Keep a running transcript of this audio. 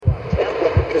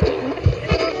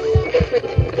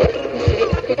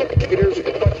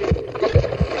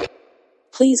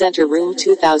Please enter room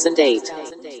 2008.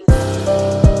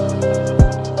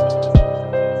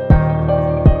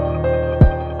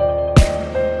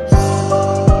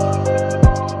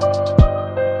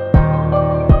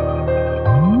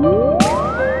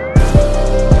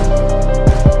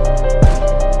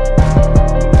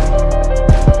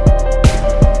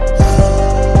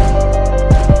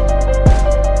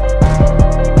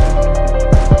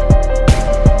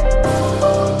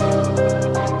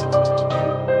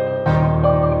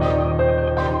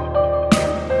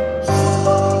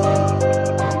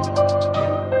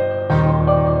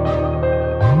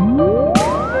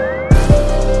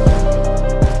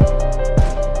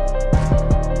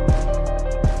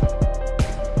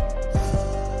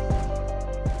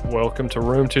 Welcome to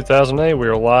Room 2008. We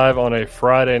are live on a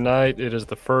Friday night. It is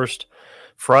the first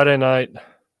Friday night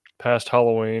past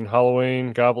Halloween.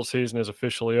 Halloween gobble season is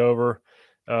officially over.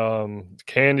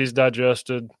 Candy's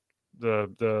digested.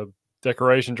 The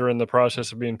decorations are in the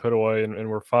process of being put away, and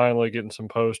we're finally getting some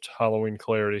post-Halloween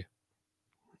clarity.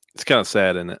 It's kind of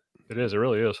sad, isn't it? It is. It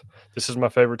really is. This is my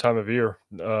favorite time of year,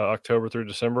 October through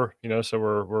December. So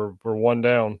we're one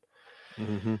down.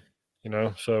 Mm-hmm.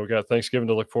 So we got Thanksgiving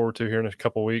to look forward to here in a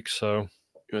couple weeks. So you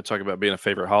want to talk about being a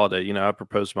favorite holiday? I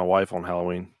proposed to my wife on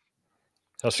Halloween.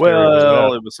 How scary was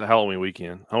that? It was a Halloween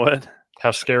weekend. What?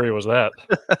 How scary was that?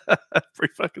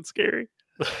 Pretty fucking scary.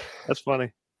 That's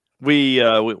funny. We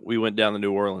went down to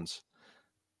New Orleans,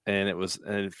 and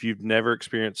if you've never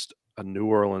experienced a New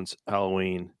Orleans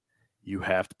Halloween, you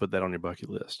have to put that on your bucket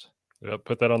list. Yeah,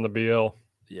 put that on the BL.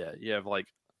 Yeah, you have like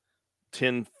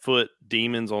 10-foot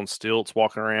demons on stilts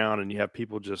walking around, and you have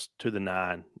people just to the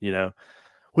nine,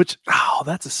 which,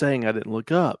 that's a saying I didn't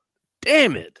look up.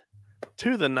 Damn it.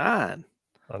 To the nine.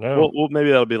 I know. Well, maybe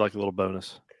that'll be like a little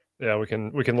bonus. Yeah, we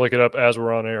can look it up as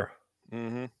we're on air.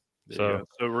 Mm-hmm. So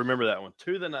remember that one.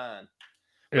 To the nine.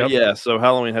 Yep. Yeah, so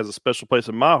Halloween has a special place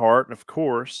in my heart, and of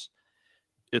course,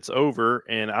 it's over,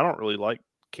 and I don't really like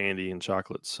candy and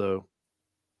chocolate, so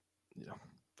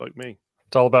fuck me.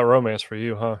 It's all about romance for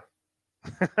you, huh?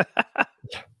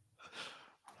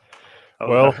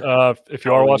 Well, if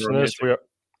you are watching this,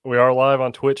 we are live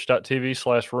on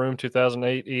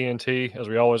twitch.tv/room2008ENT, as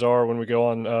we always are when we go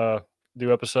on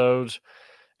do episodes.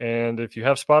 And if you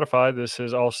have Spotify, this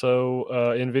is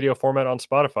also in video format on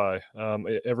Spotify.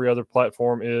 Every other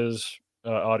platform is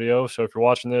audio. So if you're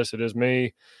watching this, it is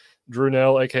me, Drew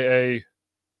Nell, aka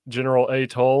General A.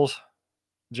 Tolles,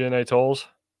 Gen A. Tolles,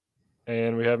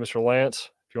 and we have Mr. Lance.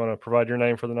 If you want to provide your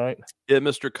name for the night. Yeah,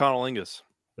 Mr. Conolingus.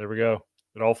 There we go.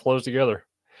 It all flows together.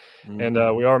 Mm-hmm.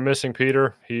 And we are missing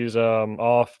Peter. He's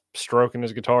off stroking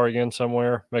his guitar again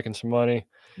somewhere, making some money.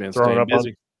 Man, throwing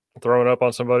up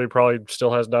on somebody, probably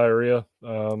still has diarrhea.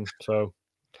 So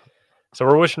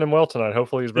we're wishing him well tonight.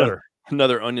 Hopefully he's better.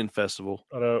 Another onion festival.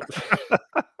 I know.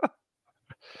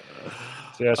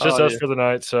 So yeah, it's just us for the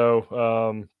night.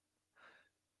 So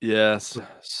yes.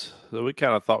 So we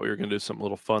kind of thought we were going to do something a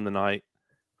little fun tonight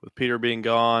with Peter being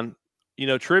gone.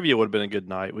 Trivia would have been a good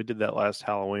night. We did that last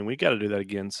Halloween. We got to do that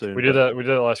again soon. We did that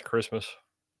last Christmas.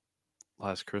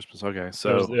 Last Christmas. Okay.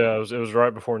 So it was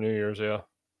right before New Year's. Yeah.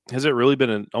 Has it really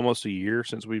been almost a year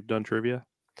since we've done trivia?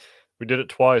 We did it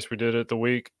twice. We did it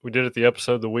the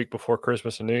episode the week before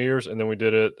Christmas and New Year's, and then we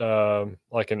did it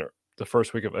like in the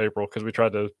first week of April because we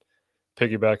tried to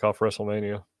piggyback off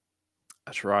WrestleMania.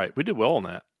 That's right. We did well on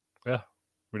that. Yeah,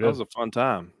 we did. That was a fun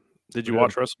time. Did you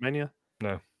watch WrestleMania?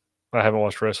 No, I haven't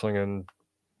watched wrestling in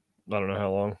I don't know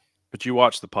how long. But you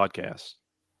watched the podcast.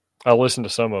 I listened to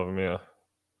some of them. Yeah.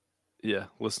 Yeah,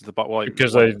 listen to the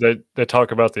because they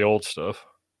talk about the old stuff,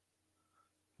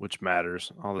 which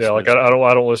matters. Yeah, like I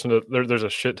don't listen to. There's a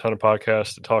shit ton of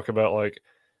podcasts to talk about like.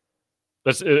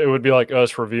 It would be like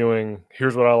us reviewing.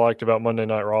 Here's what I liked about Monday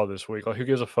Night Raw this week. Like, who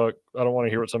gives a fuck? I don't want to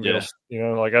hear what somebody else.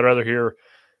 Like I'd rather hear.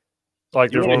 Like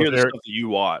there's one the stuff that you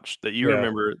watched that you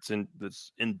remember.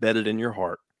 That's embedded in your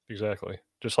heart. Exactly,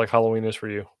 just like Halloween is for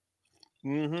you.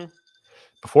 Mm-hmm.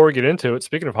 Before we get into it,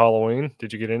 speaking of Halloween,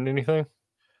 did you get into anything?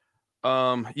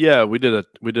 Yeah, we did a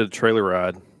trailer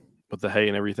ride with the hay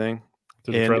and everything,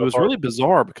 and it was really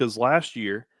bizarre because last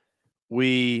year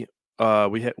we went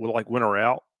a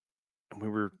route. And we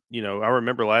were, I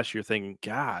remember last year thinking,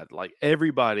 God, like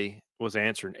everybody was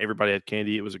answering. Everybody had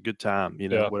candy. It was a good time,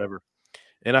 whatever.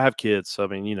 And I have kids. So, I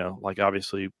mean, like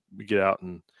obviously we get out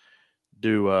and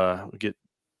do, get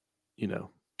in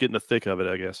the thick of it,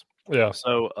 I guess. Yeah.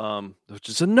 So, there's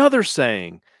just another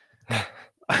saying.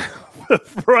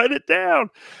 Write it down.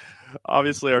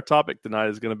 Obviously our topic tonight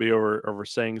is going to be over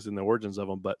sayings and the origins of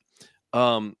them. But,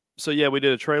 so yeah, we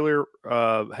did a trailer,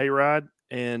 hayride.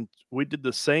 And we did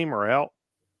the same route.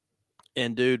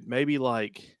 And dude, maybe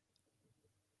like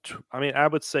I mean, I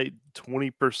would say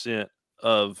 20%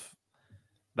 of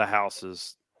the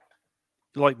houses,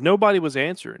 like nobody was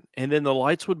answering, and then the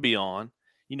lights would be on.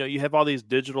 You have all these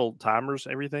digital timers,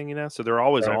 everything, so they're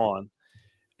always Right. on,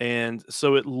 and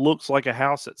so it looks like a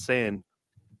house that's saying,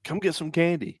 "Come get some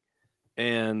candy."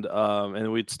 And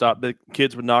we'd stop. The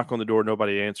kids would knock on the door.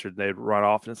 Nobody answered. They'd run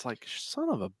off, and it's like, son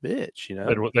of a bitch,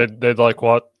 They'd like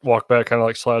walk back, kind of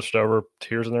like slouched over,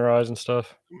 tears in their eyes and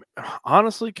stuff.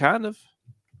 Honestly, kind of,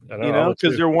 I know,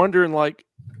 because they're wondering, like,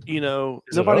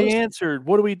 nobody us? answered.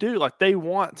 What do we do? Like, they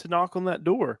want to knock on that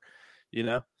door.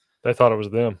 They thought it was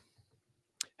them.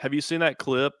 Have you seen that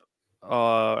clip?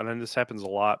 And then this happens a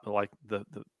lot, but like the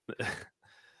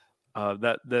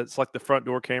that's like the front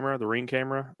door camera, the Ring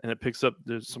camera, and it picks up.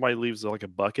 Somebody leaves like a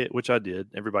bucket, which I did.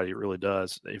 Everybody really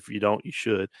does. If you don't, you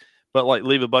should. But like,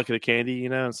 leave a bucket of candy.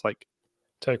 It's like,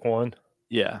 take one.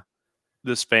 Yeah,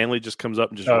 this family just comes up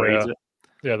and just raids it.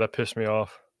 Yeah, that pissed me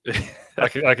off. I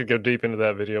could go deep into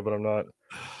that video, but I'm not.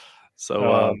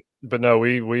 So, but no,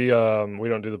 we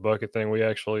don't do the bucket thing. We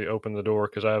actually open the door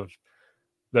because I have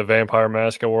the vampire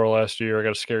mask I wore last year. I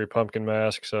got a scary pumpkin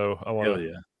mask, so I want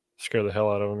to scare the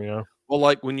hell out of them. Well,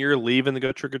 like when you're leaving to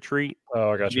go trick or treat,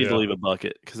 I got you need to leave a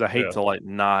bucket because I hate to like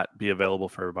not be available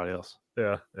for everybody else.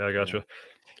 Yeah, I got you.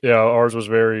 Yeah, ours was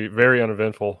very, very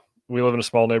uneventful. We live in a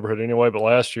small neighborhood anyway, but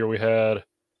last year we had.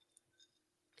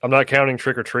 I'm not counting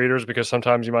trick or treaters because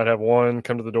sometimes you might have one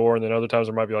come to the door, and then other times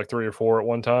there might be like 3 or 4 at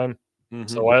one time. Mm-hmm.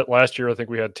 So last year I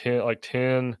think we had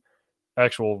 10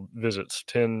 actual visits,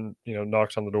 10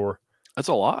 knocks on the door. That's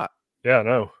a lot. Yeah, I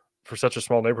know. For such a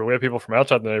small neighborhood, we had people from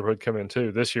outside the neighborhood come in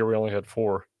too. This year we only had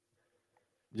 4.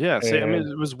 Yeah, see, I mean,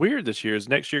 it was weird this year. Is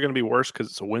next year going to be worse because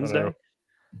it's a Wednesday?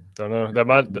 Don't know. That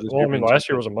might. Well, I mean, last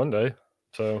year was a Monday,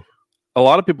 so a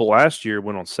lot of people last year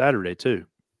went on Saturday too.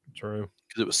 True,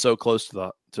 because it was so close to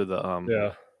the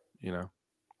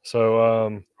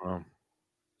So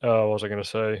what was I going to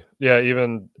say? Yeah,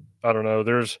 even I don't know.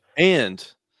 There's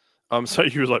so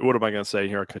you was like, what am I going to say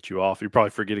here? I cut you off. You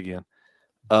probably forget again.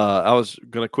 I was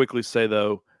going to quickly say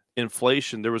though,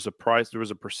 inflation. There was a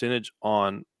percentage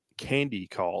on candy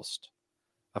cost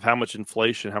of how much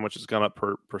inflation, how much it's gone up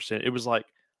per percent. It was like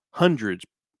hundreds,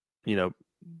 not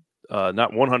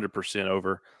 100%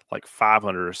 over, like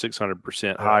 500 or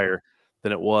 600% higher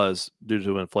than it was due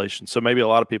to inflation. So maybe a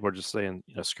lot of people are just saying,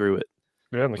 screw it.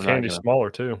 Yeah, and the candy's smaller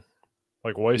too,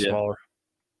 like way smaller.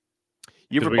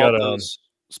 You ever bought those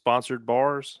sponsored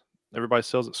bars everybody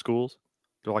sells at schools?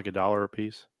 They're like $1 a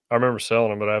piece. I remember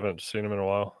selling them, but I haven't seen them in a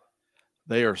while.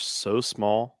 They are so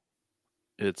small.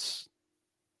 It's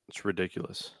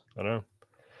ridiculous. I know.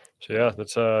 So yeah,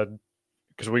 that's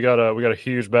because we got a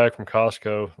huge bag from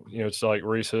Costco. It's like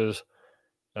Reese's,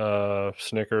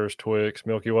 Snickers, Twix,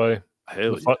 Milky Way.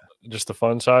 Just the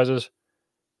fun sizes,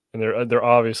 and they're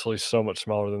obviously so much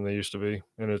smaller than they used to be,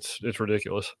 and it's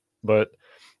ridiculous. But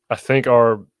I think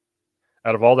out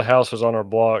of all the houses on our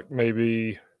block,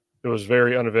 maybe it was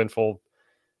very uneventful.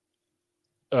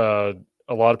 A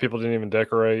lot of people didn't even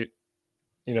decorate.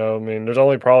 I mean, there's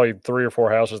only probably 3 or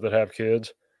 4 houses that have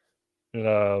kids.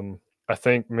 And I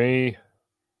think the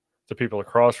people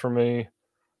across from me,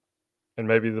 and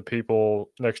maybe the people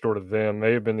next door to them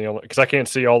may have been the only, because I can't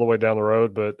see all the way down the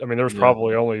road, but I mean, there was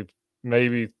probably only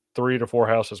maybe 3 to 4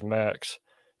 houses max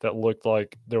that looked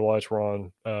like their lights were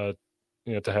on, to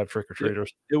have trick-or-treaters.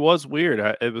 It was weird.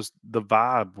 The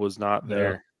vibe was not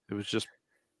there. It was just,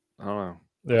 I don't know.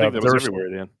 Yeah, I think that was everywhere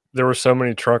then. There were so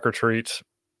many trunk-or-treats,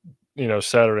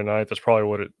 Saturday night. That's probably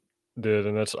what it did.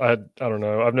 And I don't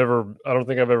know. I don't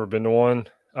think I've ever been to one.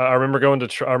 I remember going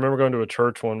to a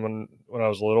church one when I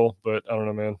was little, but I don't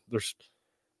know, man.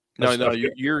 No,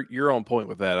 you're on point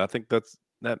with that. I think that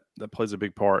plays a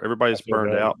big part. Everybody's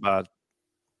burned out by.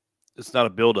 It's not a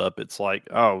buildup. It's like,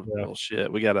 well, shit,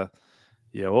 we gotta.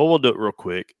 Yeah, well, we'll do it real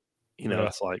quick.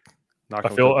 It's like. I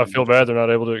feel bad they're not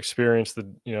able to experience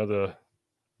the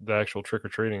actual trick or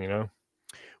treating.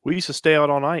 We used to stay out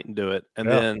all night and do it, and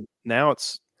then now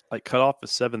it's like cut off at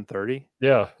 7:30.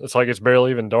 Yeah, it's like it's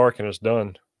barely even dark and it's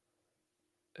done.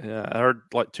 Yeah, I heard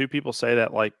like 2 people say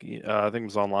that. Like I think it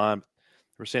was online. They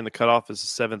were saying the cutoff is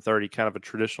 7:30, kind of a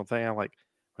traditional thing. I'm like,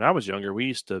 when I was younger, we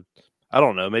used to. I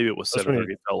don't know. Maybe it was 7:30.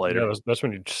 It felt later. Yeah, that's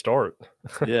when you'd start.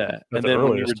 Yeah, and then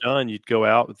when you were done, you'd go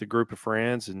out with a group of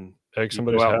friends and egg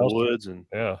somebody's house, in the woods, and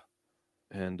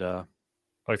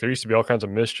like there used to be all kinds of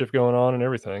mischief going on and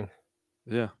everything.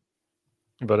 Yeah,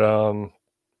 but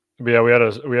yeah, we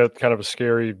had kind of a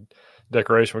scary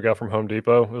decoration we got from Home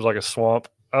Depot. It was like a swamp.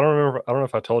 I don't know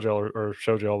if I told y'all or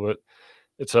showed y'all, but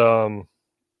it's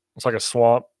like a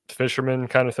swamp fisherman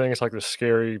kind of thing. It's like this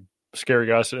scary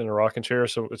guy sitting in a rocking chair.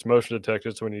 So it's motion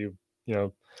detected. So when you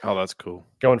Oh, that's cool.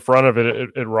 Go in front of it,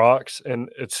 it rocks, and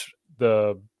it's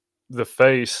the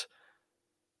face.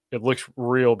 It looks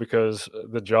real because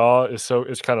the jaw is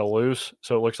it's kind of loose,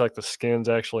 so it looks like the skin's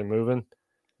actually moving.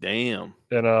 Damn.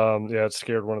 And it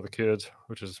scared one of the kids,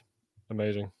 which is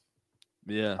amazing.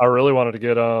 Yeah. I really wanted to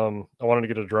get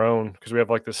a drone because we have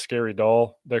like this scary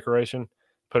doll decoration.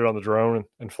 Put it on the drone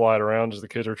and fly it around as the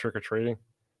kids are trick or treating.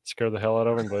 Scare the hell out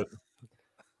of them, but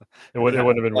it wouldn't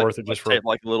have been worth it just for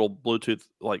like a little Bluetooth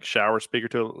like shower speaker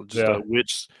to it, just a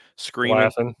witch screaming,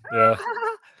 laughing. Yeah.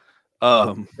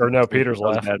 Or no, Peter's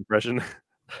laugh. Bad impression.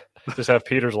 Just have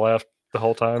Peter's laugh the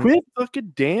whole time. Quit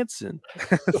fucking dancing.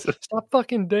 Stop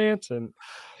fucking dancing.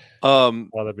 Oh,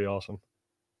 that'd be awesome.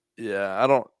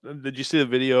 Yeah, did you see the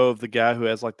video of the guy who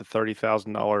has like the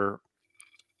 $30,000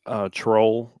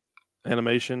 troll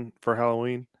animation for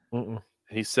Halloween? Mm-mm.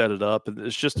 He set it up, and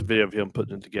it's just a video of him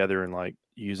putting it together and like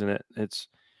using it.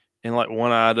 And like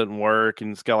one eye doesn't work,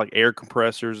 and it's got like air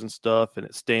compressors and stuff, and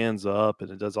it stands up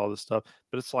and it does all this stuff.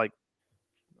 But it's like,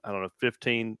 I don't know,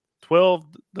 12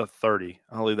 to 30.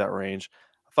 I'll leave that range.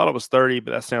 I thought it was 30,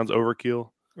 but that sounds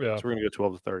overkill. Yeah. So we're gonna go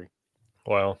 12 to 30.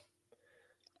 Wow.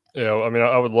 Yeah, I mean,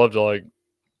 I would love to like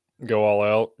go all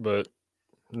out, but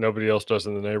nobody else does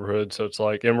in the neighborhood. So it's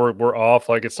like, and we're off.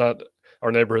 Like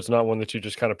our neighborhood's not one that you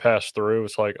just kind of pass through.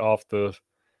 It's like off the.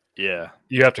 Yeah.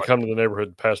 You have to come to the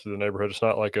neighborhood, pass through the neighborhood. It's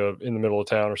not like in the middle of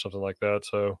town or something like that.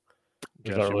 So.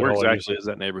 Gotcha. Really where exactly is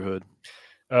that neighborhood?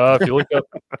 If you look up,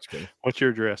 what's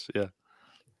your address? Yeah.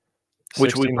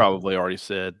 Which we probably already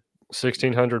said.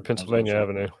 1600 Pennsylvania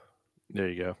Avenue. There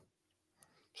you go.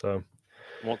 So.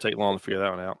 It won't take long to figure that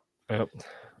one out. Yep.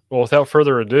 Well, without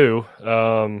further ado,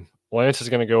 Lance is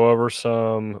going to go over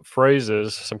some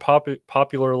phrases, some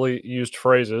popularly used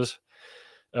phrases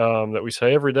that we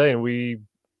say every day, and we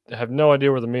have no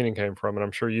idea where the meaning came from, and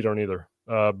I'm sure you don't either.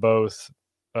 Both.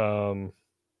 What are you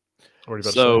about to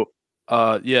say?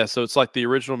 So it's like the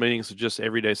original meanings of just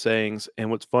everyday sayings.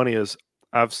 And what's funny is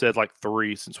I've said like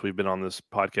 3 since we've been on this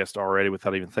podcast already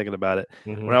without even thinking about it.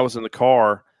 Mm-hmm. When I was in the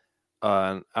car,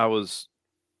 I was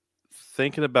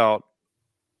thinking about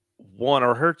one,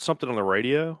 or heard something on the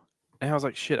radio, and I was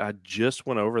like, shit, I just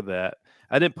went over that.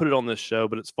 I didn't put it on this show,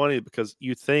 but it's funny because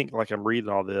you think like I'm reading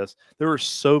all this. There were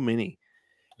so many.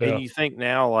 Yeah. And you think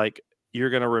now like you're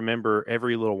going to remember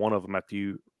every little one of them after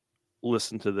you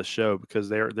listen to the show because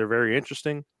they're very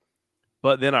interesting.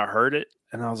 But then I heard it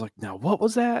and I was like, now what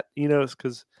was that? It's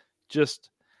because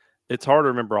it's hard to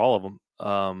remember all of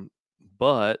them.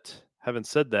 But having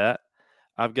said that,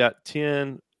 I've got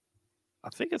 10. I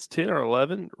think it's 10 or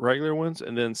 11 regular ones,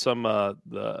 and then some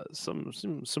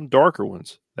darker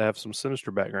ones that have some sinister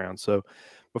background. So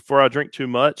before I drink too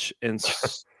much and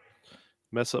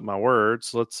mess up my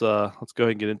words, let's go ahead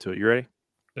and get into it. You ready?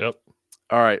 Yep.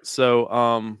 All right. So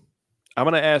I'm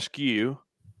going to ask you.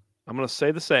 I'm going to say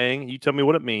the saying. You tell me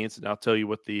what it means, and I'll tell you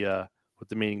what the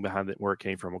meaning behind it, where it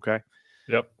came from. Okay.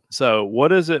 Yep. So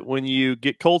what is it when you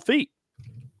get cold feet?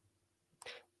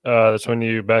 That's when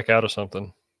you back out of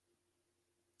something.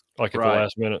 Like at the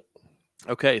last minute.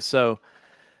 Okay, so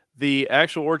the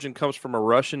actual origin comes from a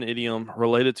Russian idiom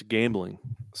related to gambling.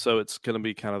 So it's going to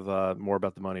be kind of more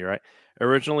about the money, right?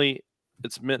 Originally,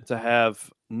 it's meant to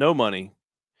have no money.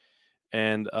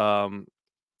 And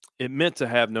it meant to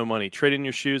have no money. Trading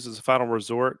your shoes as a final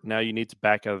resort. Now you need to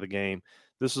back out of the game.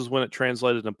 This is when it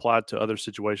translated and applied to other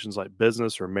situations like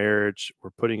business or marriage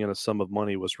where putting in a sum of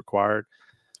money was required.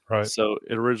 Right. So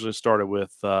it originally started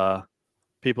with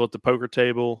people at the poker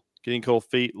table getting cold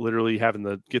feet, literally having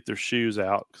to get their shoes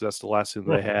out because that's the last thing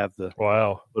they have to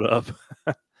put up.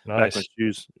 Nice.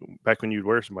 Back when you'd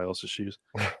wear somebody else's shoes.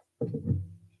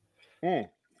 There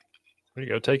you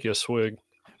go. Take you a swig.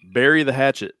 Bury the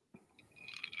hatchet.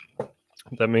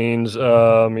 That means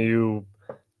if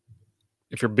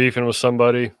you're beefing with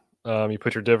somebody, you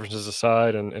put your differences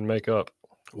aside and make up.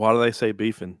 Why do they say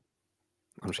beefing?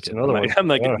 I'm just kidding. Another one. I'm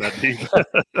not getting that deep.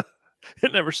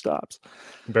 It never stops.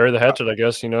 Bury the hatchet, I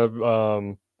guess,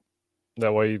 that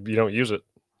way you don't use it.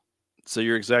 So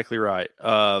you're exactly right.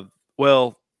 You're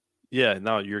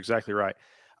exactly right.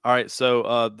 All right.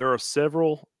 So there are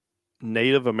several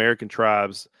Native American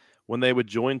tribes when they would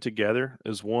join together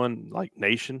as one like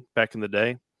nation back in the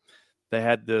day. They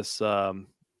had this, so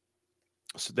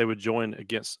they would join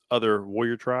against other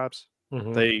warrior tribes.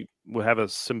 Mm-hmm. They would have a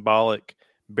symbolic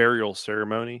burial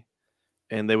ceremony,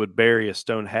 and they would bury a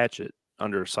stone hatchet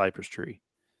under a cypress tree.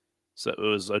 So it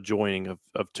was a joining of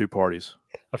two parties.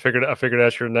 I figured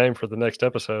out your name for the next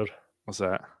episode. What's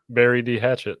that? Barry D.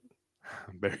 Hatchet.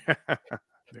 Barry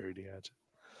D. Hatchet.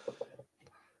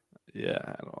 Yeah,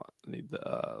 I don't need the.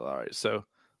 All right, so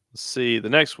let's see the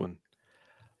next one.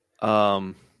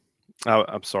 I'm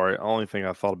sorry. The only thing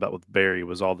I thought about with Barry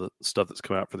was all the stuff that's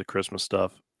come out for the Christmas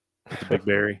stuff with the Big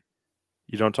Barry.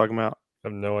 You know what I'm talking about? I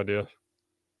have no idea.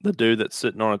 The dude that's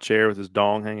sitting on a chair with his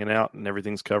dong hanging out and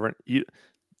everything's covering.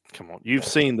 Come on, you've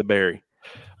seen the Barry.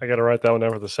 I got to write that one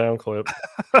down for the sound clip.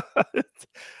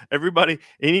 Anybody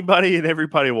and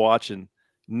everybody watching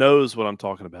knows what I'm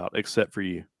talking about, except for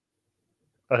you.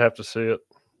 I'd have to see it.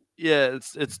 Yeah,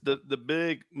 it's the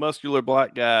big muscular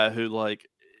black guy who like.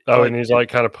 Oh, and he's like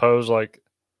kind of posed like.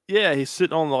 Yeah, he's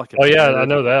sitting on like. Oh yeah, I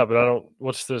know that, but I don't.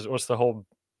 What's the whole?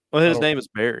 Well, his name is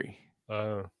Barry.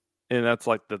 Oh. And that's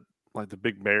like the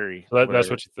Big Barry. So that's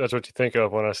what you think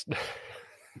of when I.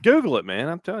 Google it, man.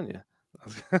 I'm telling you.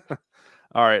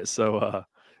 All right, so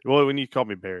well, when you call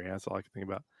me Barry, that's all I can think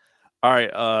about. All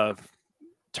right,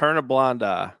 turn a blind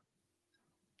eye.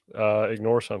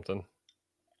 Ignore something.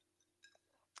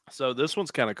 So this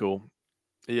one's kind of cool.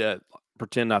 Yeah,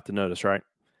 pretend not to notice, right?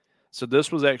 So this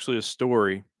was actually a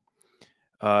story.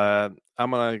 I'm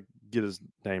gonna get his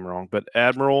name wrong, but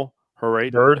Admiral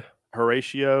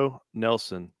Horatio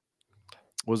Nelson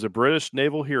was a British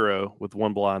naval hero with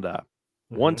one blind eye.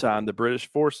 Mm-hmm. One time, the British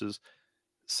forces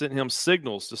sent him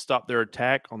signals to stop their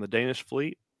attack on the Danish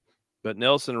fleet, but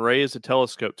Nelson raised a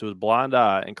telescope to his blind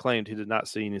eye and claimed he did not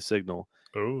see any signal.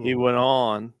 Ooh. He went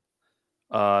on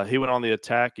the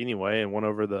attack anyway and went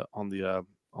over on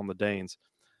the Danes.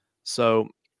 So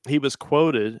he was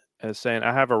quoted as saying,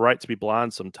 "I have a right to be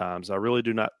blind sometimes. I really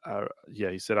do not."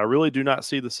 He said, "I really do not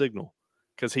see the signal,"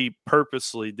 because he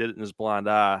purposely did it in his blind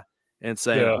eye and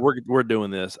saying, "We're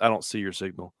doing this. I don't see your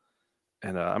signal."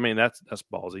 And I mean that's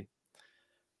ballsy.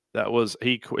 That was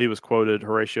he was quoted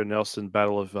Horatio Nelson,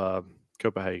 Battle of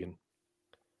Copenhagen.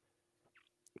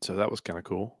 So that was kind of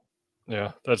cool.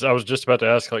 Yeah, I was just about to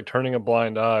ask, like, turning a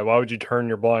blind eye. Why would you turn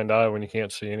your blind eye when you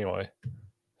can't see anyway?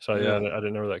 So yeah, I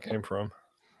didn't know where that came from.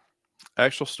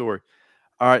 Actual story.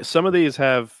 All right, some of these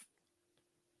have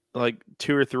like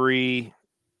 2 or 3.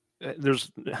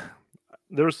 There's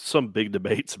some big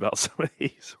debates about some of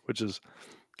these, which is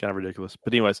kind of ridiculous.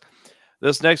 But anyways,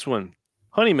 this next one,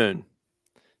 honeymoon.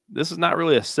 This is not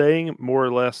really a saying, more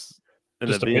or less an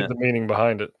just event. The meaning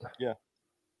behind it. Yeah.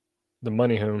 The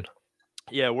money hoon.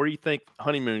 Yeah, where do you think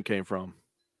honeymoon came from?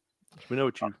 We know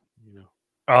what you know.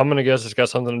 I'm going to guess it's got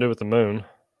something to do with the moon,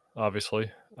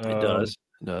 obviously. It does.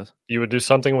 It does. You would do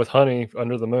something with honey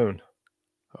under the moon.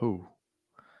 Oh,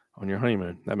 on your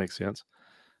honeymoon. That makes sense.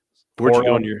 Where'd you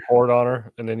go on pour it on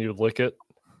her, and then you would lick it?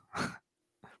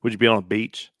 Would you be on a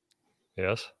beach?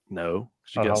 Yes. No,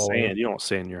 because you got sand. You don't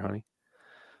sand your honey.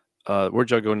 Where'd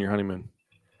y'all go on your honeymoon?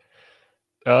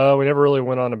 We never really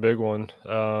went on a big one.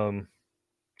 I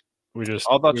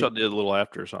thought y'all did a little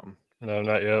after or something. No,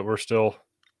 not yet. We're still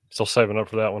saving up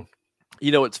for that one.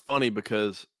 You know, it's funny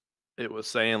because it was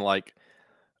saying like,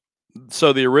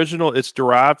 so the original, it's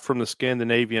derived from the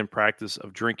Scandinavian practice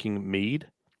of drinking mead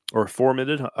or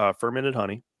fermented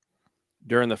honey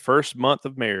during the first month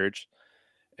of marriage,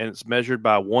 and it's measured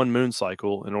by 1 moon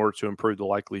cycle in order to improve the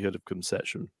likelihood of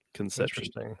conception.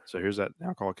 Interesting. So here's that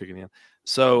alcohol kicking in.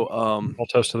 So I'll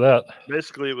toast to that.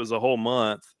 Basically, it was a whole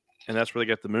month, and that's where they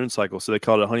got the moon cycle. So they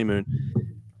called it a honeymoon.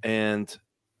 And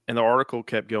the article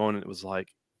kept going, and it was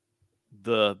like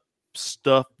the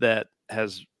stuff that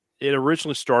it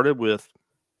originally started with,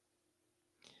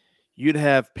 you'd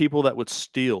have people that would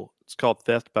steal. It's called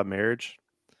theft by marriage.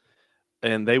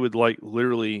 And they would like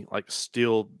literally like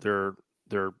steal their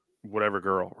whatever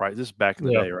girl, right? This is back in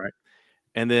the day, right?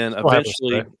 And then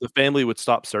eventually the family would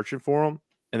stop searching for them,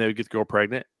 and they would get the girl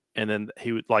pregnant. And then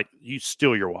he would like, you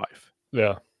steal your wife.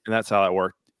 Yeah. And that's how that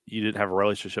worked. You didn't have a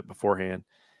relationship beforehand.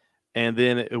 And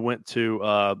then it went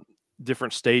to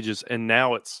different stages. And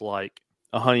now it's like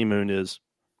a honeymoon is,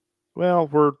 well,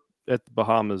 we're at the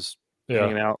Bahamas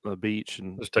hanging out on the beach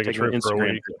and just taking Instagram for a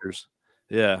week. Pictures.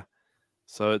 Yeah.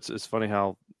 So it's funny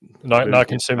how not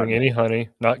consuming any honey,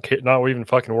 not even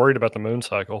fucking worried about the moon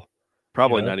cycle.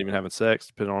 Probably not even having sex,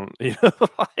 depending on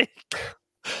like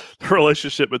the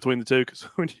relationship between the two. Because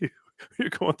when you're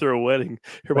going through a wedding,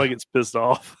 everybody gets pissed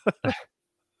off.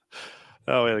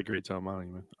 Oh, we had a great time. I don't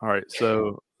even. All right,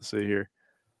 so let's see here.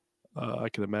 I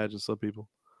can imagine some people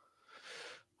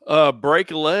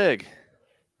break a leg.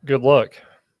 Good luck.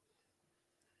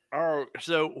 All right,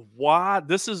 so why?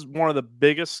 This is one of the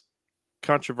biggest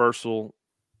controversial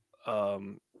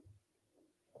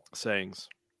sayings.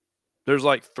 There's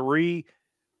like 3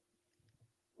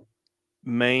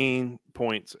 main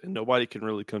points, and nobody can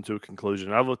really come to a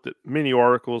conclusion. I've looked at many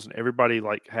articles, and everybody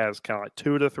like has kind of like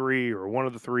 2 of the 3, or 1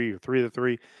 of the 3, or 3 of the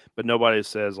 3, but nobody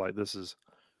says like this is,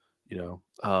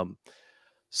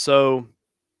 So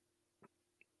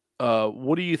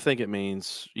What do you think it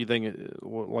means? You think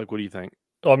what do you think?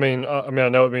 I mean, I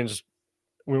know it means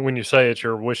when you say it,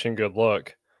 you're wishing good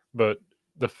luck, but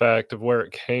the fact of where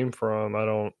it came from, I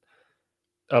don't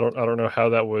know how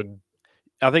that would.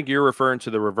 I think you're referring to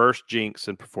the reverse jinx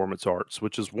in performance arts,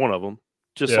 which is one of them.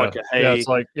 Just Yeah, like a hey, it's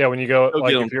like when you go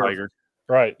like get if you're Tiger.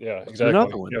 Right, yeah, exactly.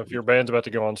 Another one. If your band's about to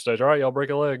go on stage, all right, y'all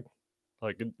break a leg.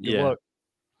 Like good luck.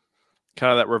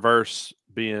 Kind of that reverse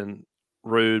being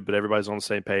rude, but everybody's on the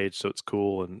same page, so it's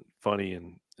cool and funny,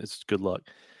 and it's good luck.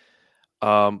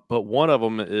 But one of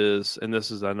them is, and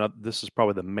this is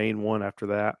probably the main one after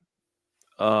that,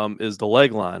 is the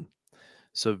leg line.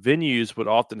 So venues would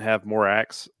often have more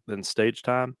acts than stage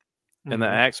time, and the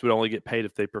acts would only get paid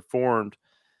if they performed,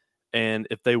 and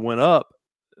if they went up,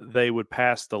 they would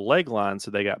pass the leg line, so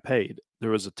they got paid.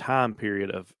 There was a time period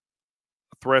of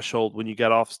threshold when you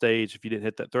got off stage. If you didn't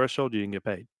hit that threshold, you didn't get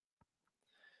paid.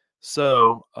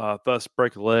 So thus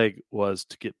break a leg was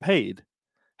to get paid.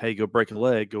 Hey, go break a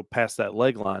leg, go past that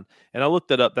leg line. And I looked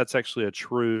that up. That's actually a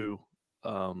true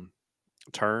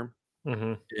term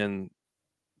in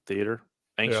theater,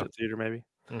 ancient theater maybe,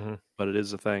 but it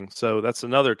is a thing. So that's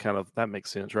another kind of, that makes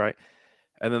sense, right?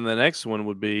 And then the next one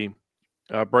would be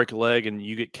break a leg and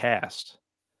you get cast.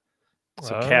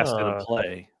 So cast in a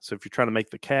play. So if you're trying to make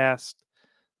the cast,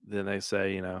 then they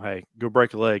say, hey, go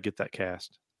break a leg, get that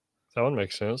cast. That one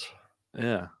makes sense.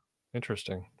 Yeah.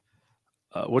 Interesting.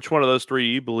 Which one of those three do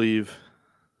you believe?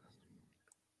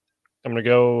 I'm going to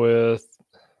go with,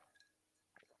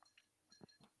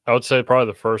 I would say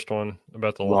probably the first one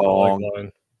about the leg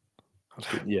line.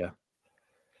 Yeah.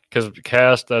 Because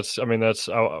cast, I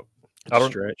don't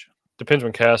stretch. Depends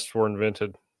when casts were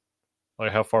invented,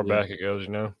 like how far back it goes,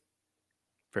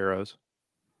 Pharaohs.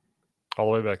 All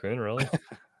the way back then, really?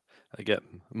 They get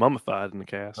mummified in the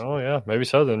cast. Oh, yeah, maybe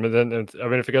so then. But then, if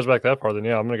it goes back that far, then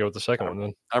yeah, I'm going to go with the second one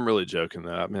then. I'm really joking,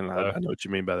 though. I mean, I know what you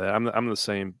mean by that. I'm the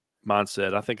same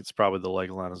mindset. I think it's probably the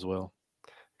leg line as well.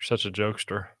 You're such a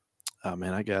jokester. Oh,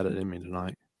 man, I got it in me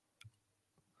tonight.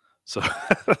 So,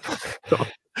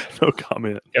 no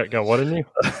comment. Got what in you?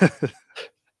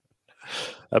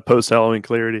 That post-Halloween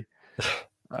clarity.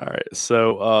 All right,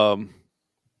 so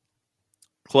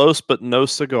close but no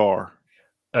cigar.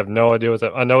 I have no idea what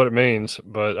that. I know what it means,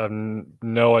 but I have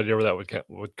no idea where that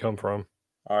would come from.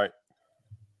 All right.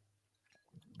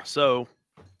 So,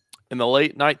 in the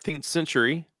late 19th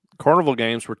century, carnival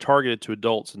games were targeted to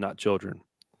adults and not children.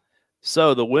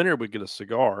 So the winner would get a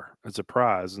cigar as a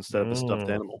prize instead of a stuffed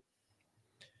animal.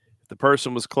 If the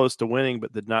person was close to winning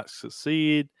but did not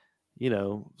succeed,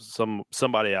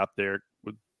 somebody out there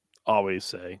would always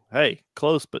say, "Hey,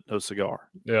 close but no cigar."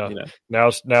 Yeah. Now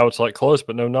it's like close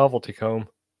but no novelty comb.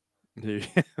 Yeah.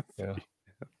 There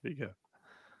you go.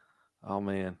 Oh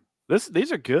man,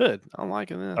 these are good. I'm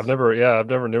liking this. I've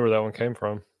never knew where that one came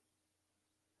from.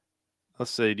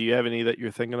 Let's see. Do you have any that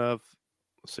you're thinking of?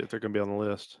 Let's see if they're going to be on the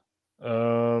list.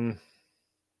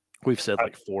 We've said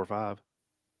like 4 or 5.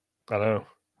 I know.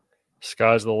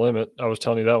 Sky's the limit. I was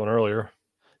telling you that one earlier.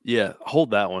 Yeah,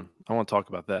 hold that one. I want to talk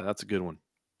about that. That's a good one.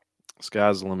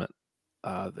 Sky's the limit.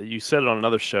 You said it on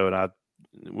another show, and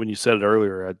when you said it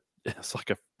earlier, it's like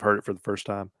I've heard it for the first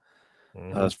time.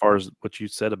 As far as what you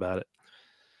said about it.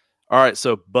 All right,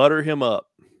 so butter him up.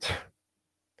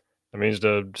 That means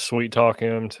to sweet talk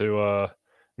him, to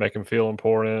make him feel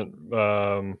important,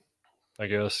 I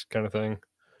guess, kind of thing.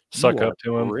 Suck up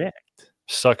to him. Correct.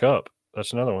 Suck up.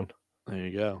 That's another one. There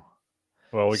you go.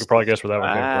 Well, we could probably guess where that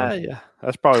one came from. Yeah,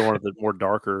 that's probably one of the more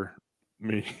darker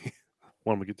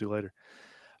one we get to later.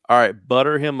 All right,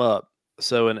 butter him up.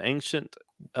 So an ancient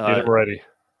get it ready.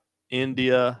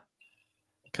 India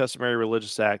customary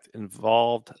religious act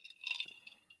involved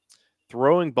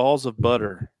throwing balls of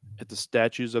butter at the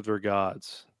statues of their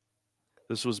gods.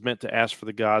 This was meant to ask for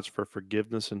the gods for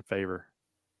forgiveness and favor.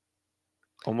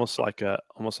 Almost like a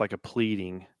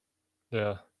pleading.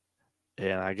 Yeah.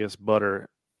 And I guess butter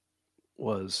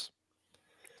was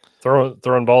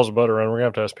throwing balls of butter around. We're gonna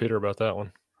have to ask Peter about that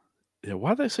one. Yeah,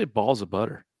 why do they say balls of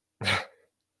butter? I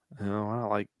don't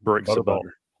like bricks of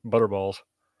butter. Butter balls.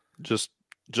 Just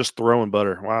throwing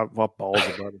butter. Why balls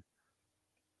of butter?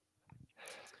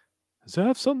 Does that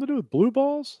have something to do with blue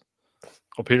balls?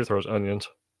 Well, Peter throws onions.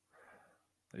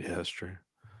 Yeah, that's true.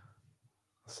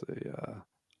 Let's see.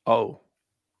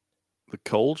 The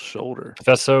cold shoulder.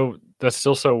 That's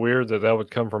still so weird that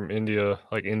would come from India,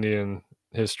 like Indian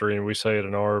history, and we say it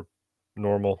in our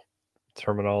normal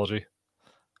terminology.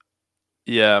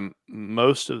 Yeah,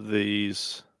 most of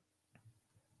these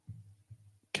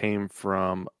came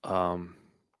from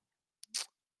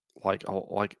like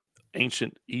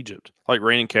ancient Egypt, like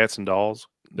raining cats and dogs.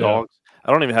 Yeah.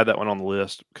 I don't even have that one on the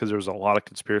list because there's a lot of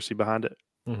conspiracy behind it,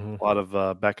 a lot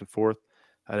of back and forth.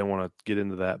 I didn't want to get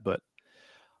into that, but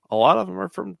a lot of them are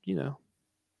from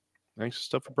anxious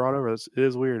stuff we brought over. It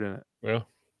is weird, isn't it? Yeah.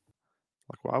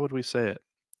 Like, why would we say it?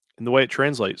 And the way it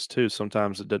translates too,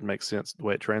 sometimes it doesn't make sense the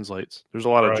way it translates. There's a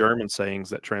lot of German sayings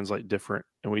that translate different,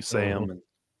 and we say them, and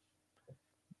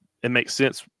it makes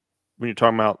sense when you're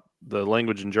talking about the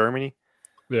language in Germany.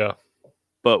 Yeah.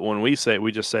 But when we say it,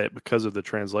 we just say it because of the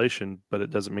translation, but it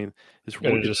doesn't mean it's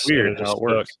weird how it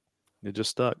works. It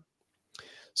just stuck.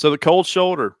 So the cold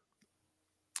shoulder.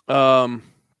 What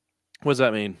does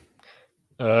that mean?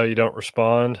 You don't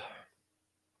respond.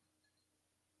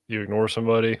 You ignore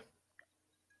somebody.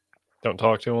 Don't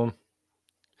talk to them.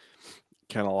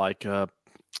 Kind of like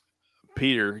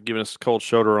Peter giving us a cold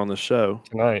shoulder on the show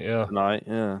tonight.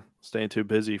 Yeah. Staying too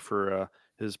busy for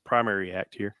his primary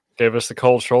act here. Gave us the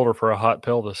cold shoulder for a hot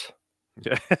pelvis.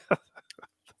 Yeah.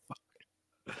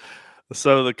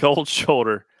 So the cold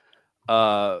shoulder.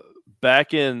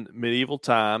 Back in medieval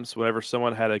times, whenever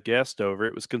someone had a guest over,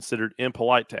 it was considered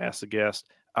impolite to ask the guest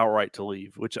outright to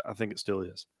leave, which I think it still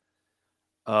is.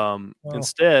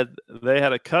 Instead, they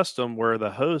had a custom where the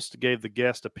host gave the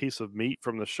guest a piece of meat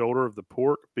from the shoulder of the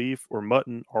pork, beef, or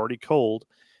mutton already cold,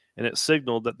 and it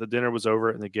signaled that the dinner was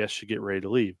over and the guest should get ready to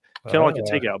leave. Kind of like a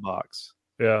takeout box.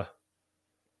 Yeah.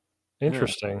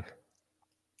 Interesting. Yeah.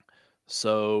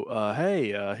 So,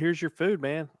 hey, here's your food,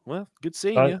 man. Well, good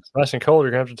seeing you. Nice and cold.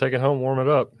 You're going to have to take it home, warm it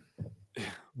up.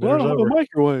 Well, I don't have a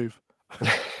microwave.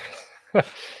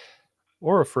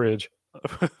 Or a fridge.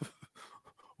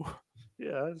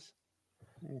 Yeah.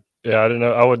 Yeah, I didn't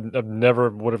know. I never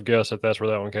would have guessed that that's where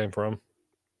that one came from.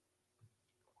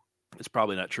 It's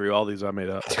probably not true. All these I made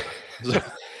up.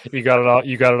 You got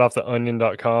it off the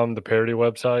onion.com, the parody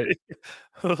website.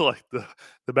 Like the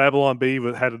Babylon Bee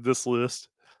had this list.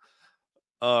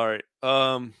 All right.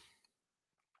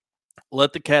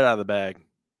 Let the cat out of the bag.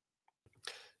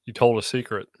 You told a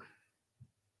secret.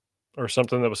 Or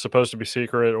something that was supposed to be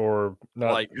secret or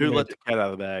not. Like who let the cat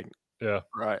out of the bag? Yeah.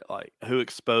 Right. Like who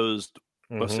exposed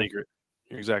a secret?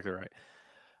 You're exactly right.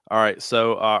 All right.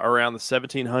 So around the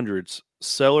 1700s,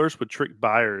 sellers would trick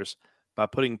buyers by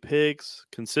putting pigs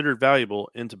considered valuable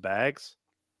into bags.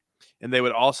 And they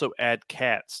would also add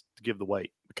cats to give the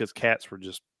weight because cats were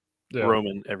just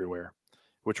roaming everywhere,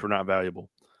 which were not valuable.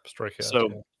 Stray cats.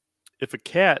 So if a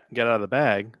cat got out of the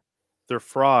bag, their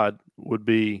fraud would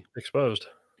be exposed.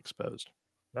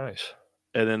 Nice.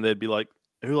 And then they'd be like,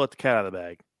 who let the cat out of the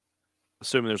bag?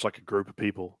 Assuming there's like a group of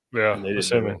people. Yeah,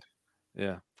 assuming.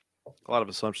 Yeah. A lot of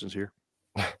assumptions here.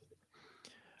 All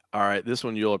right. This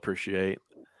one you'll appreciate.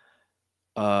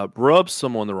 Rub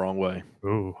someone the wrong way.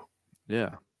 Ooh. Yeah.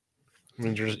 I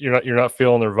mean, you're not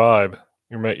feeling their vibe.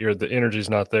 The energy's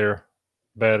not there.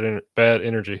 Bad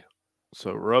energy.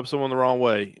 So rub someone the wrong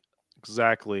way.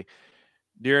 Exactly.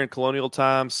 During colonial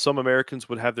times, some Americans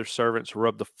would have their servants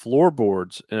rub the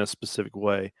floorboards in a specific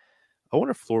way. I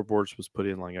wonder if floorboards was put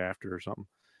in like after or something.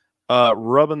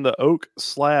 Rubbing the oak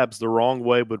slabs the wrong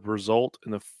way would result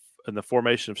in the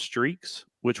formation of streaks,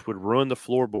 which would ruin the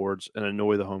floorboards and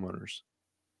annoy the homeowners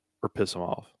or piss them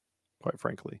off, quite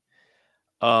frankly.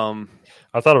 I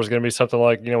thought it was going to be something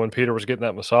like, when Peter was getting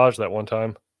that massage that one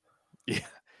time. Yeah.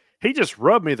 He just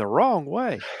rubbed me the wrong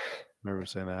way. Remember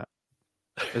saying that.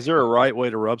 Is there a right way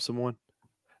to rub someone?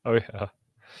 Oh, yeah.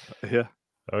 Yeah.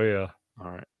 Oh, yeah. All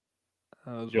right.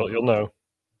 You'll know.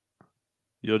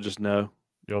 You'll just know.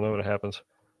 You'll know when it happens.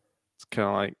 It's kind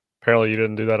of like... Apparently you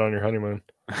didn't do that on your honeymoon.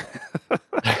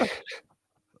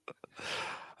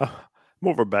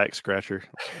 More of a back scratcher.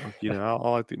 I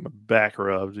like to get my back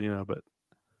rubbed, but...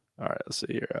 All right, let's see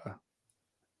here.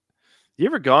 You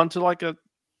ever gone to like a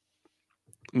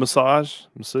masseuse?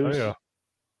 Oh,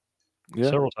 yeah.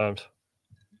 Several times.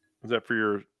 Is that for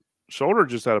your shoulder or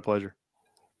just out of pleasure?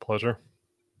 Pleasure.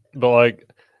 But like,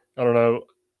 I don't know.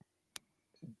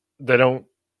 They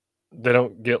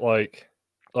don't get like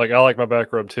I like my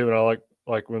back rub too. And I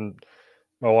like when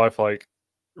my wife like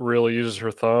really uses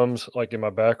her thumbs like in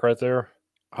my back right there.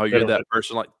 Oh, you're that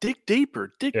person like dig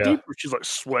deeper. She's like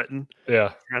sweating.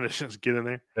 Yeah. Trying to just get in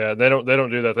there. Yeah. They don't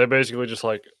do that. They basically just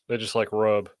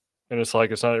rub. And it's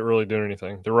like, it's not really doing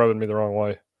anything. They're rubbing me the wrong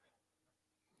way.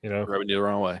 Rubbing you the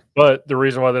wrong way. But the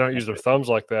reason why they don't use their thumbs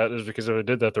like that is because if they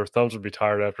did that, their thumbs would be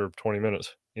tired after 20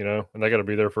 minutes, and they got to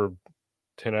be there for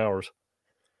 10 hours.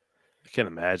 I can't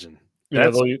imagine.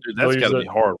 That's got to be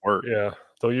hard work. Yeah.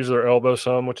 They'll use their elbow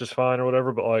some, which is fine or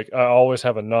whatever. But like, I always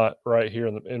have a knot right here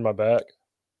in my back.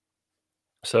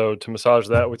 So to massage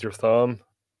that with your thumb,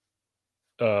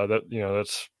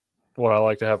 that's what I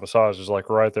like to have massaged is like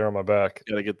right there on my back.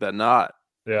 Got to get that knot.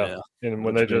 Yeah. And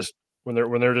when they just when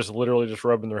they're just literally just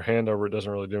rubbing their hand over, it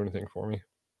doesn't really do anything for me.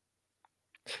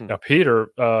 Now Peter,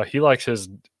 he likes his.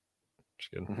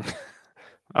 Just kidding.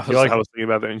 I was thinking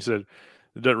about that, and you said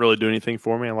it doesn't really do anything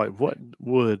for me. I'm like, what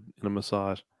would in a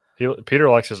massage? Peter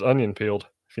likes his onion peeled,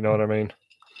 if you know what I mean.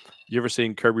 You ever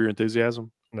seen Curb Your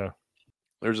Enthusiasm? No.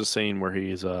 There's a scene where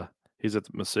he's at the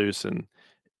masseuse, and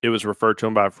it was referred to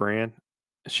him by a friend.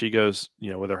 She goes,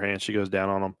 with her hand, she goes down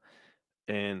on him,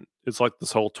 and it's like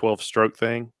this whole 12-stroke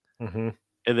thing. Mm-hmm.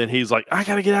 And then he's like, I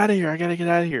gotta get out of here. I gotta get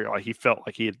out of here. Like he felt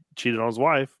like he had cheated on his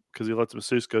wife because he let the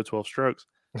masseuse go 12 strokes.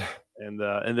 And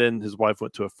then his wife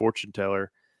went to a fortune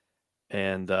teller,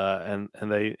 and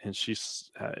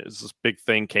she's this big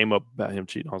thing came up about him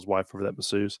cheating on his wife over that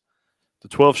masseuse. The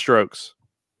 12 strokes.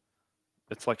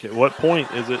 It's like, at what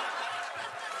point is it?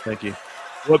 Thank you.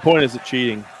 What point is it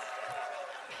cheating?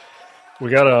 We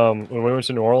got when we went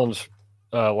to New Orleans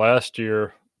last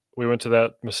year, we went to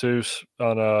that masseuse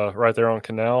on right there on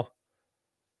Canal.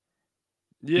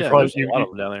 Yeah, there's a lot of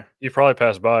them down there. You probably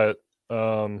passed by it.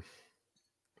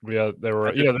 Yeah, they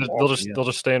were. They'll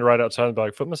just stand right outside and be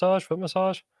like, foot massage.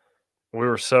 We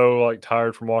were so like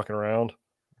tired from walking around,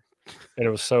 and it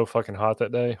was so fucking hot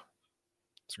that day.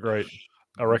 It's great.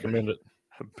 I recommend it.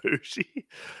 Bougie.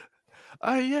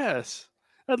 Yes.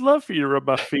 I'd love for you to rub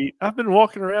my feet. I've been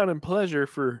walking around in pleasure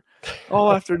for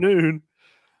all afternoon.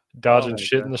 Dodging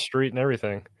shit in the street and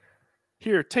everything.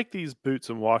 Here, take these boots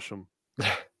and wash them.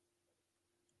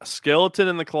 A skeleton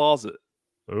in the closet.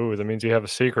 Ooh, that means you have a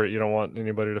secret you don't want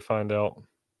anybody to find out.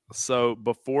 So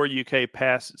before UK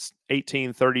passed its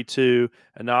 1832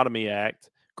 Anatomy Act,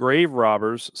 grave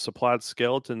robbers supplied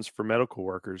skeletons for medical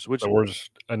workers. Which the word's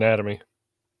anatomy.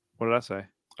 What did I say?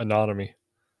 Anatomy.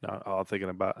 No, I'm thinking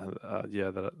about I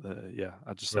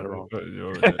just said it wrong.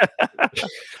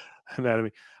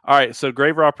 Anatomy. All right, so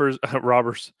grave robbers.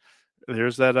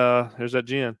 There's that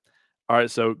gin. All right,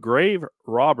 so grave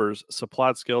robbers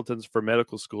supplied skeletons for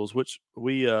medical schools, which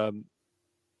we that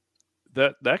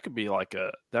could be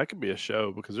a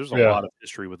show because there's a lot of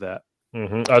history with that.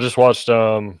 Mm-hmm. I just watched we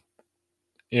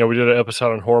did an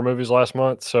episode on horror movies last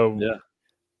month, so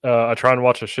I try and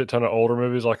watch a shit ton of older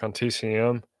movies like on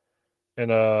TCM, and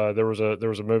there was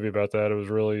a movie about that. It was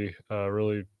really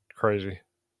really crazy.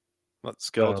 Not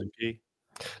Skeleton Key.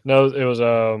 No, it was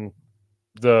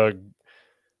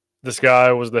this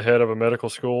guy was the head of a medical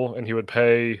school, and he would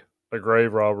pay a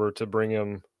grave robber to bring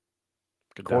him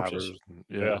corpses.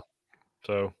 Yeah.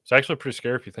 So it's actually pretty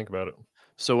scary if you think about it.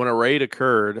 So when a raid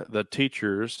occurred, the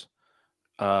teachers,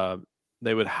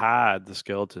 they would hide the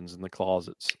skeletons in the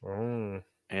closets, and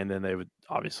then they would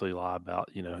obviously lie about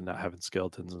not having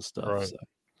skeletons and stuff, so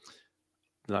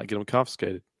not get them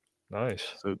confiscated. Nice.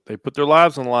 So they put their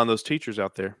lives on the line. Those teachers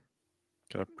out there,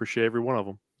 gotta appreciate every one of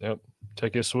them. Yep.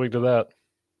 Take a swig to that.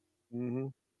 Mm-hmm.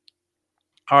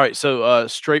 All right. So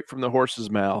straight from the horse's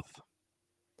mouth.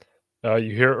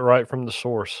 You hear it right from the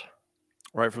source.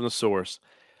 Right from the source.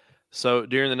 So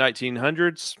during the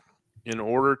 1900s, in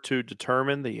order to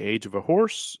determine the age of a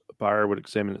horse, a buyer would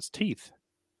examine its teeth.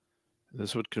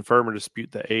 This would confirm or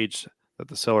dispute the age that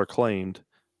the seller claimed,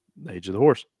 the age of the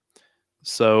horse.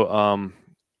 So,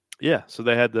 so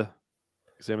they had to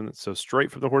examine it. So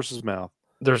straight from the horse's mouth.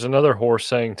 There's another horse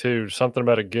saying too, something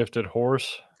about a gifted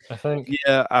horse, I think.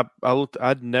 Yeah, I looked.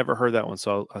 I'd never heard that one,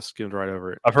 so I skimmed right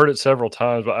over it. I've heard it several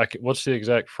times, but what's the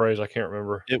exact phrase? I can't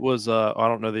remember. It was I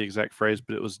don't know the exact phrase,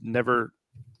 but it was never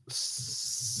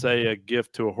say a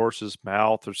gift to a horse's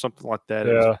mouth or something like that.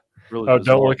 Yeah. Really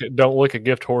don't look a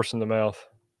gift horse in the mouth.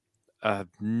 I have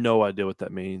no idea what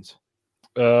that means.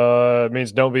 It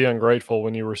means don't be ungrateful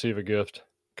when you receive a gift,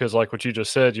 because like what you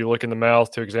just said, you look in the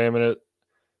mouth to examine it,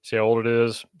 see how old it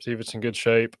is, see if it's in good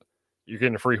shape. You're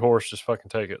getting a free horse, just fucking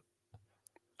take it.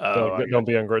 Don't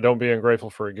be ungrateful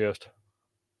for a gift.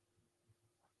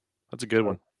 That's a good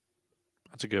one.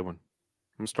 That's a good one.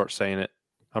 I'm gonna start saying it.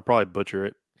 I'll probably butcher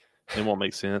it. It won't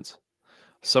make sense.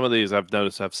 Some of these I've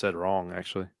noticed I've said wrong,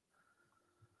 actually.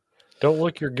 Don't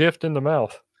look your gift in the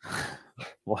mouth.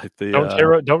 Like the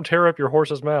don't tear up your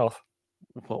horse's mouth.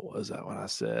 What was that one I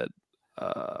said?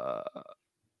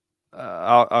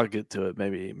 I'll get to it.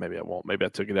 Maybe I won't. Maybe I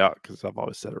took it out because I've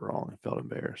always said it wrong and felt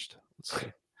embarrassed. Let's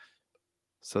see.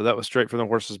 So that was straight from the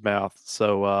horse's mouth.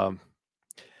 So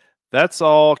that's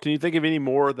all. Can you think of any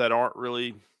more that aren't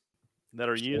really that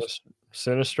are used?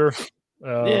 Sinister.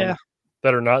 Yeah.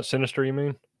 That are not sinister, you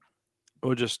mean?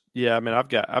 Or just I mean, I've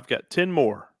got 10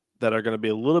 more that are going to be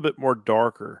a little bit more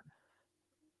darker.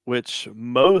 Which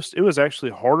it was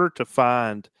actually harder to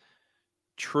find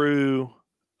true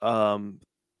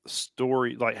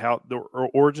story, like how the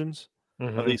origins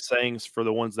of these sayings for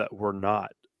the ones that were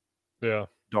not. Yeah.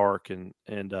 dark and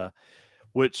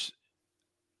which,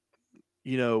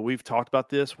 we've talked about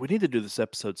this. We need to do this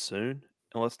episode soon,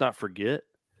 and let's not forget.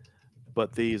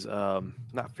 But these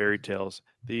not fairy tales,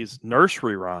 these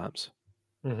nursery rhymes.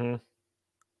 Mm-hmm.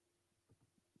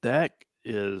 That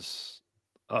is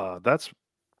that's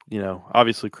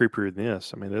obviously creepier than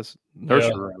this. I mean, this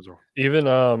nursery rhymes are even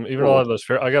a lot of those.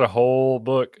 I got a whole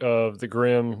book of the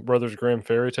Brothers Grimm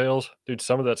fairy tales, dude.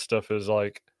 Some of that stuff is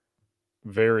like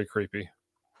very creepy.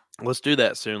 Let's do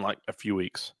that soon, like a few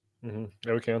weeks. Mm-hmm.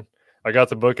 Yeah, we can. I got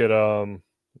the book at I think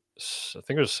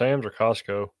it was Sam's or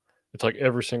Costco. It's like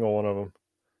every single one of them,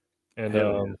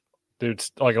 and dude,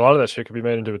 like a lot of that shit could be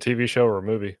made into a TV show or a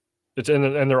movie. It's and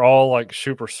they're all like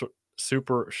super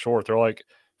short. They're like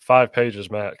 5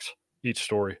 pages max each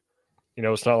story.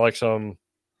 It's not like some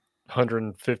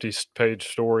 150-page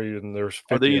story and there's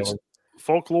 50 Are these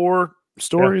folklore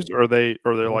stories, or they're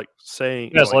like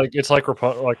saying? Yeah, it's like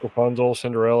Rapunzel,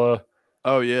 Cinderella.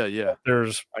 Oh yeah. I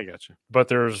got you. But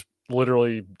there's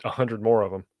literally 100 more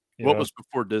of them. What was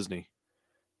before Disney?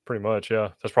 Pretty much, yeah.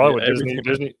 That's probably what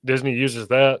Disney uses.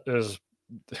 That's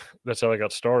how they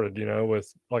got started.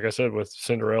 With, like I said, with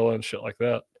Cinderella and shit like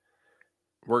that.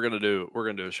 We're gonna do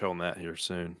a show on that here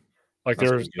soon. Like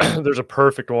there's a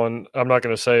perfect one. I'm not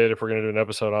gonna say it if we're gonna do an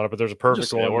episode on it, but there's a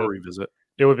perfect one. We'll revisit.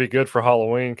 It would be good for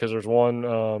Halloween because there's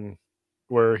one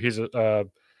where he's the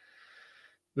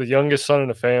youngest son in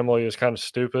the family is kind of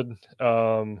stupid,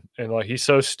 and like he's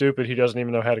so stupid he doesn't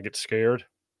even know how to get scared.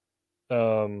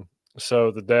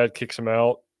 So the dad kicks him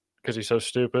out because he's so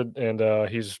stupid, and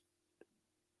he's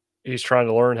trying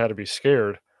to learn how to be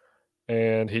scared,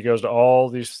 and he goes to all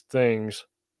these things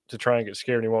to try and get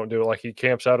scared, and he won't do it. Like he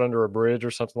camps out under a bridge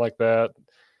or something like that,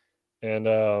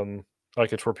 and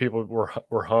like it's where people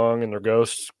were hung and their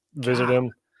ghosts visit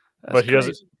him, but he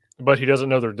doesn't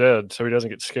know they're dead, so he doesn't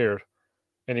get scared.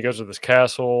 And he goes to this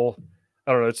castle.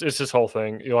 I don't know. It's this whole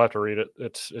thing. You'll have to read it.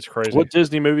 It's crazy. What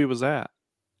Disney movie was that?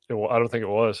 I don't think it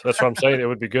was. That's what I'm saying. It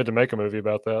would be good to make a movie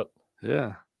about that.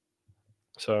 Yeah.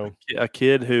 So a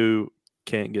kid who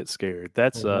can't get scared.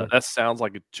 That's that sounds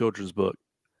like a children's book.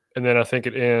 And then I think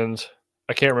it ends.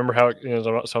 I can't remember how it ends,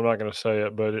 so I'm not going to say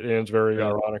it. But it ends very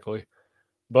ironically.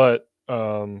 But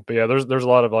yeah, there's a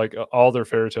lot of like all their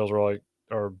fairy tales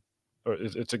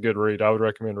it's a good read. I would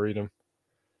recommend reading them.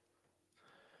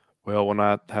 Well, when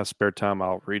I have spare time,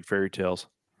 I'll read fairy tales.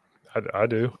 I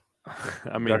do.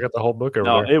 I mean, I got the whole book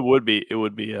over there. It would be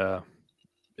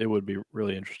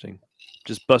really interesting.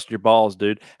 Just busting your balls,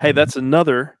 dude. Hey, that's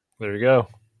another. There you go.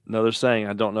 Another saying.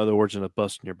 I don't know the origin of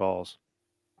busting your balls.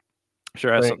 I'm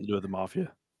sure it has something to do with the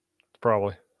mafia.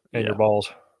 Probably. And your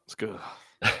balls. It's good.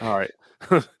 All right.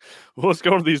 Well, let's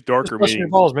go to these darker meetings. Your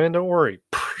balls, man. Don't worry.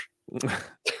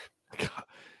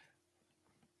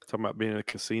 Talking about being in a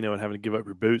casino and having to give up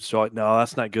your boots. So like, no,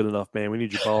 that's not good enough, man. We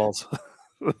need your balls.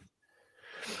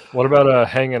 What about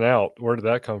hanging out? Where did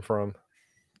that come from?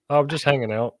 Oh, just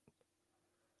hanging out.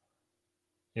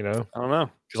 I don't know.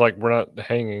 Because like we're not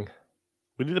hanging.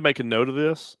 We need to make a note of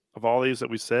this, of all these that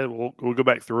we said. We'll go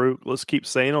back through. Let's keep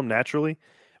saying them naturally.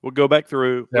 We'll go back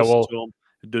through, listen to them,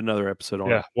 and do another episode on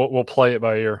it. Yeah, we'll play it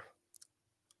by ear.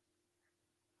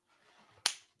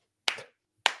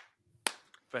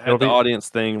 If I had the audience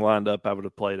thing lined up, I would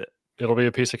have played it. It'll be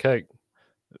a piece of cake.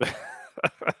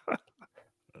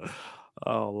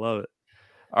 Oh, love it.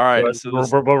 All right. But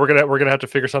we're gonna have to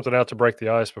figure something out to break the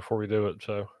ice before we do it.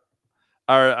 So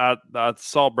all right, I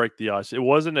saw Break the Ice. It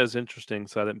wasn't as interesting,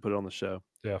 so I didn't put it on the show.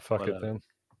 Yeah, fuck it then.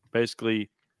 Basically,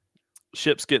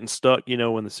 ships getting stuck,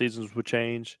 when the seasons would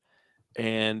change,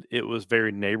 and it was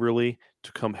very neighborly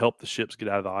to come help the ships get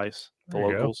out of the ice, the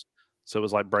locals. So it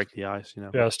was like Break the Ice,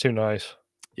 Yeah, it's too nice.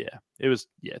 Yeah, it was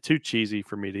too cheesy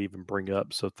for me to even bring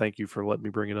up. So thank you for letting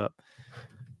me bring it up.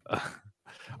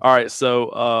 All right,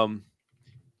 so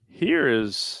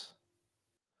here's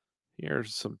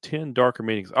some 10 darker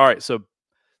meanings. All right, so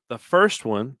the first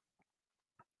one,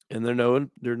 and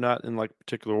they're not in like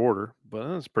particular order, but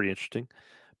that's pretty interesting.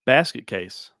 Basket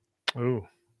case. Ooh,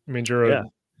 it means you're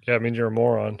it means you're a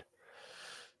moron.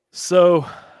 So,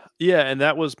 and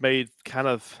that was made kind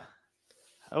of,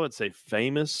 I would say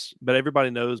famous, but everybody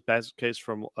knows Basket Case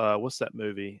from what's that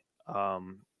movie?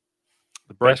 The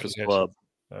Breakfast Club.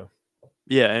 Oh.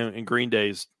 Yeah, and Green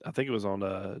Day's, I think it was on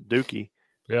Dookie.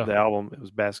 Yeah, the album. It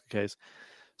was Basket Case.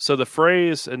 So the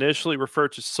phrase initially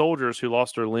referred to soldiers who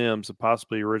lost their limbs and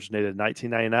possibly originated in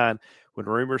 1999 when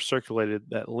rumors circulated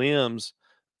that limbs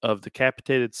of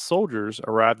decapitated soldiers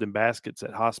arrived in baskets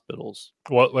at hospitals.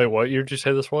 What year did you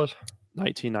say this was?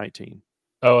 1919.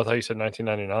 Oh, I thought you said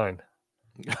 1999.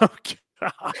 Oh,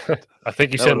 God. I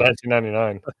think you said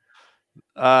 1999.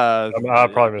 I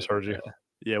probably misheard you.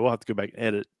 Yeah, we'll have to go back and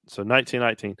edit. So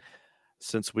 1919,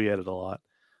 since we edit a lot.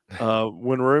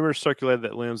 When rumors circulated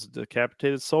that limbs of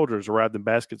decapitated soldiers arrived in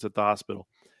baskets at the hospital.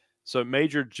 So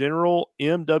Major General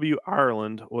M.W.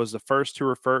 Ireland was the first to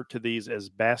refer to these as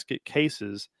basket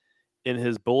cases in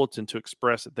his bulletin to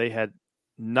express that they had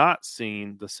not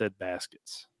seen the said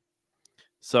baskets.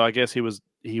 So I guess he was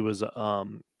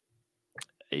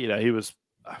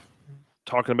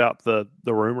talking about the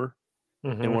rumor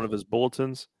in one of his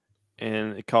bulletins,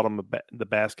 and it called them the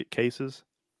basket cases.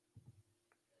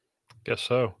 Guess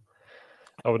so.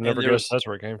 I would never guess that's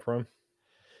where it came from.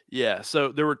 Yeah,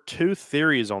 so there were two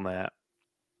theories on that,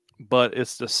 but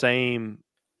it's the same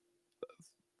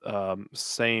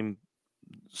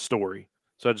story.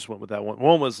 So I just went with that one.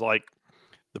 One was like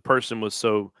the person was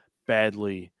so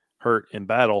badly hurt in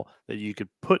battle that you could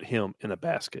put him in a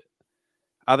basket.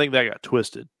 I think that got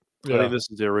twisted. Yeah. I think this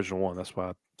is the original one. That's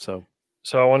why. So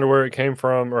I wonder where it came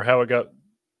from, or how it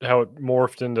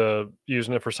morphed into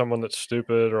using it for someone that's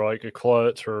stupid, or like a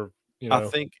klutz, or I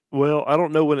think. Well, I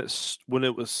don't know when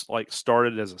it was like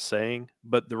started as a saying,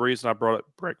 but the reason I brought up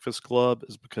Breakfast Club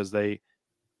is because they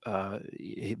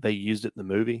used it in the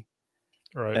movie,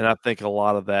 right? And I think a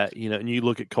lot of that, and you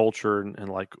look at culture and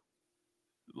like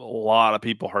a lot of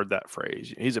people heard that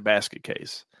phrase. He's a basket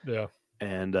case. Yeah.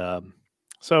 And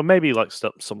so maybe like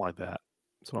something like that.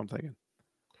 That's what I'm thinking.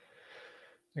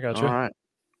 I got you. All right.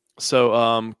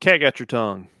 So, cat got your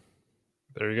tongue.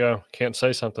 There you go. Can't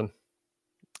say something.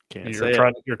 You're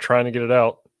trying to get it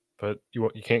out, but you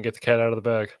can't get the cat out of the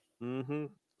bag. Mm-hmm.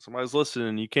 Somebody's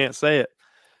listening. You can't say it.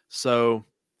 So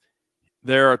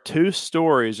there are two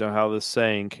stories on how this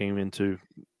saying came to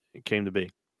be.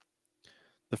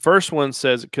 The first one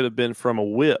says it could have been from a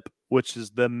whip, which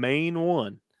is the main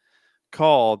one,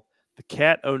 called the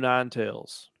Cat O' Nine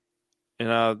Tails.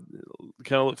 And I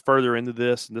kind of looked further into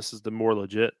this, and this is the more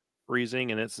legit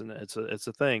reasoning, and it's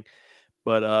a thing.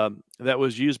 But that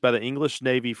was used by the English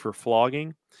Navy for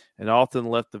flogging, and often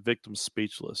left the victim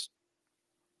speechless.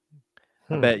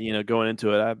 I bet going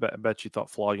into it, I bet you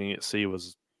thought flogging at sea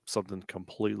was something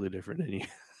completely different than you.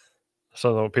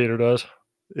 Something what Peter does.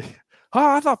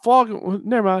 I thought flogging.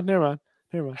 Never mind.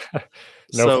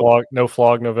 No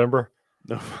flog November.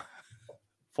 No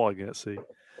flogging at sea.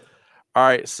 All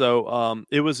right, so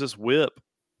it was this whip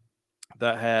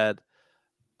that had,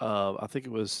 I think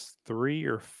it was 3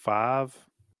 or 5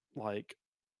 like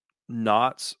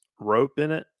knots rope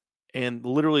in it, and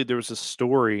literally there was a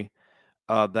story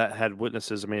that had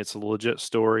witnesses. I mean, it's a legit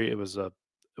story. It was a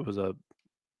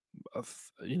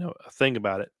thing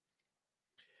about it,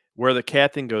 where the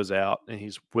captain goes out and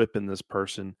he's whipping this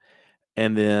person,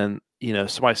 and then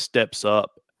somebody steps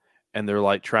up and they're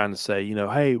like trying to say,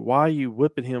 hey, why are you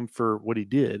whipping him for what he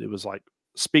did? It was like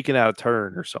speaking out of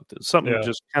turn or something.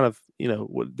 Just kind of,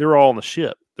 they're all on the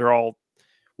ship. They're all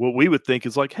what we would think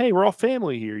is like, hey, we're all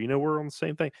family here. We're on the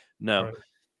same thing. No, right.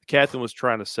 The captain was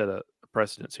trying to set a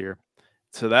precedence here.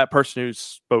 So that person who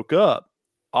spoke up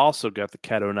also got the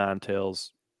Cat O' Nine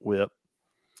Tails whip.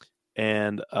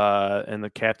 And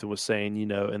the captain was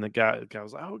saying, and the guy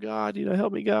was like, oh God,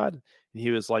 help me, God. And he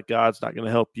was like, God's not going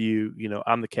to help you.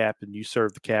 I'm the captain. You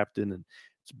serve the captain, and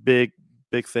it's a big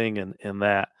thing in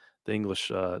that the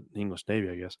English Navy,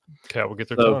 I guess. Cat will get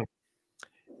their tongue.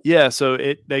 Yeah, so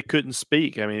they couldn't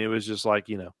speak. I mean, it was just like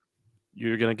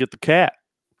you're going to get the cat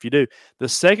if you do. The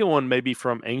second one may be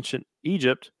from ancient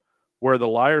Egypt, where the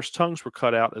liars' tongues were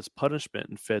cut out as punishment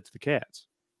and fed to the cats.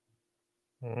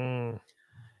 Mm.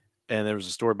 And there was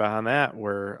a story behind that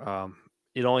where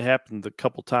it only happened a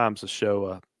couple times to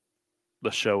show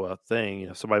a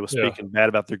thing. Somebody was speaking bad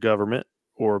about their government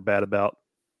or bad about,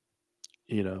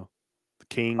 the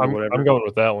king or whatever. I'm going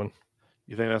with that one.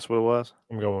 You think that's what it was?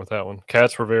 I'm going with that one.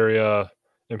 Cats were very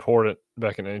important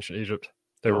back in ancient Egypt.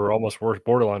 They were almost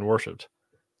borderline worshipped.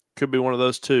 Could be one of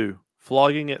those two.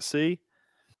 Flogging at sea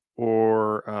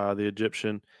or the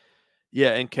Egyptian. Yeah,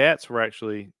 and cats were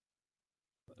actually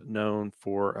known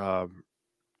for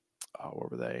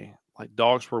what were they? Like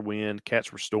dogs were wind,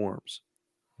 cats were storms.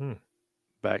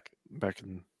 Back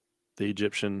in the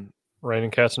Egyptian.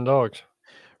 Raining cats and dogs.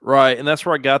 Right, and that's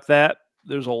where I got that.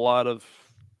 There's a lot of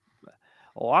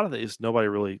these nobody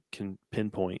really can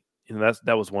pinpoint.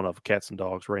 That was one of cats and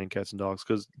dogs, raining cats and dogs.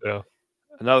 Because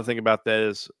another thing about that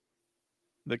is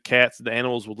the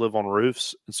animals would live on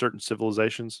roofs in certain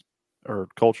civilizations or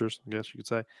cultures, I guess you could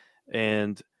say.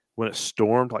 And when it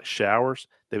stormed, like showers,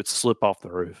 they would slip off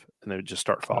the roof and they would just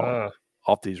start falling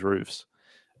off these roofs.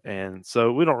 And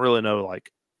so we don't really know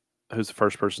like who's the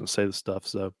first person to say this stuff.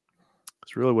 So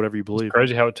it's really whatever you believe. It's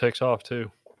crazy how it takes off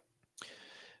too.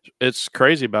 It's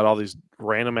crazy about all these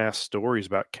random ass stories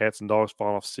about cats and dogs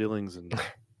falling off ceilings and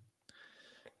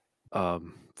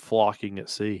flocking at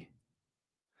sea.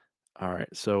 All right,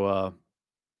 so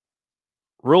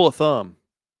rule of thumb.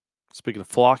 Speaking of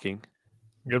flocking,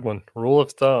 Good one. Rule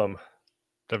of thumb.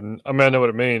 I mean, I know what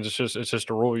it means. It's just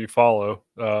a rule you follow.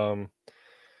 Some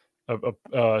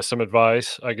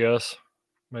advice, I guess,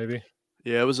 maybe.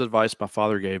 Yeah, it was advice my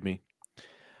father gave me.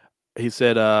 He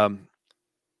said, Lance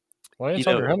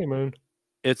on your honeymoon.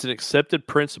 It's an accepted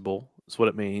principle, is what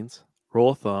it means. Rule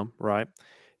of thumb, right?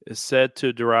 Is said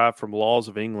to derive from laws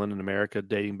of England and America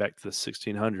dating back to the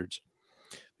 1600s.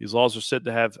 These laws are said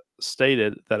to have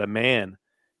stated that a man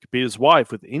could beat his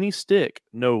wife with any stick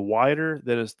no wider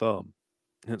than his thumb,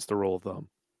 hence the rule of thumb.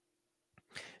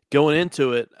 Going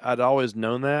into it, I'd always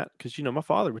known that because, my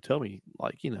father would tell me,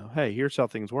 like, hey, here's how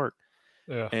things work.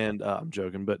 Yeah. And I'm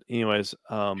joking, but anyways.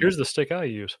 Here's the stick I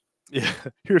use. Yeah,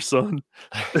 here, son.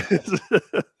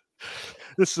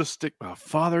 This is a stick my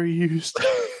father used,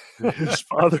 and his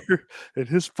father, and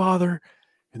his father,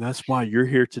 and that's why you're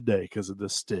here today, because of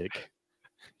this stick.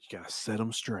 You gotta set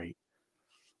them straight.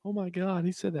 Oh my God,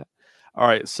 he said that. All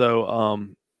right, so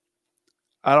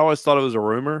I'd always thought it was a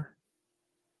rumor,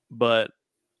 but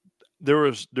there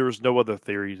was no other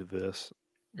theory to this.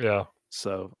 Yeah.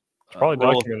 So it's probably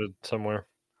documented somewhere.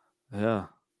 Yeah.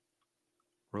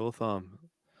 Rule of thumb.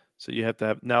 So you have to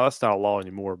have, now that's not a law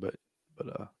anymore, but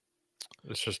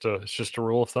it's just a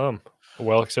rule of thumb, a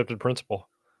well accepted principle.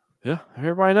 Yeah,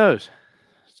 everybody knows.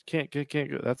 Can't go.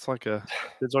 That's like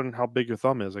depends on how big your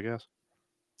thumb is, I guess.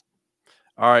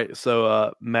 All right,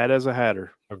 so Mad as a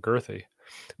Hatter. Oh, girthy.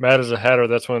 Mad as a Hatter,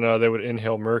 that's when they would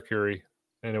inhale mercury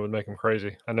and it would make them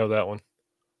crazy. I know that one.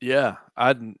 Yeah,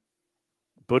 I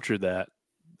butchered that.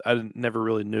 I never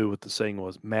really knew what the saying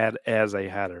was. Mad as a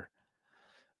Hatter.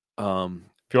 If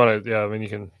you want to, I mean, you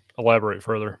can elaborate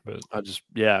further, but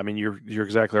I mean, you're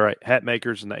exactly right. Hat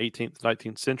makers in the 18th,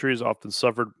 19th centuries often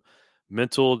suffered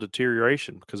mental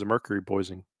deterioration because of mercury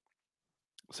poisoning.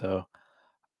 So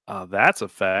that's a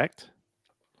fact.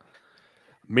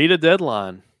 Meet a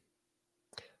deadline.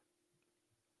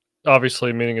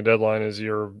 Obviously, meeting a deadline is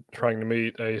you're trying to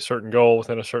meet a certain goal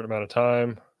within a certain amount of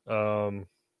time,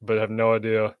 but have no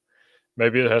idea.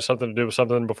 Maybe it has something to do with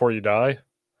something before you die.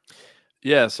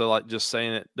 Yeah, so like just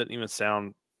saying it doesn't even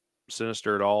sound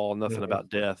sinister at all. Nothing about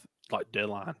death, like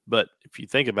deadline. But if you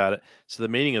think about it, so the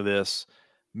meaning of this,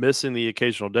 missing the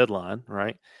occasional deadline,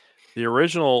 right? The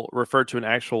original referred to an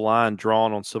actual line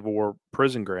drawn on Civil War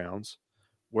prison grounds,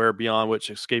 where beyond which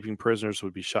escaping prisoners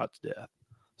would be shot to death.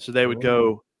 So they would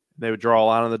go, they would draw a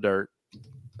line in the dirt.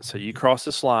 So you cross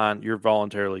this line, you're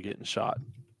voluntarily getting shot.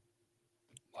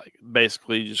 Like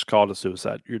basically, you just called a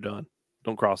suicide. You're done.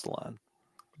 Don't cross the line.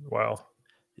 Wow.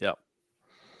 Yep.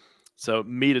 So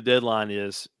meet a deadline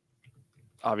is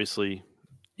obviously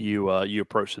you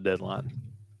approach the deadline.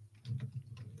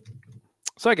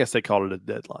 So I guess they called it a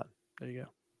deadline. There you go.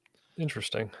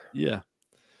 Interesting. Yeah.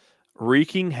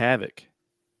 Wreaking havoc.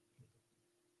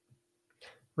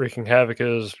 Wreaking havoc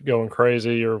is going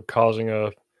crazy or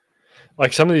causing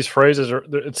like some of these phrases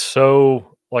it's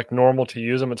so like normal to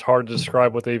use them. It's hard to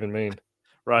describe what they even mean.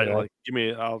 Right. You know? Like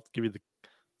I'll give you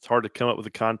it's hard to come up with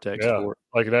a context for it.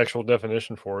 Like an actual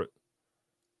definition for it.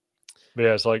 But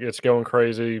yeah, it's like it's going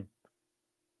crazy.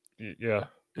 Yeah.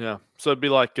 Yeah. So it'd be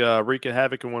like wreaking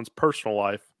havoc in one's personal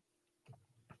life,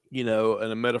 in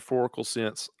a metaphorical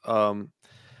sense. The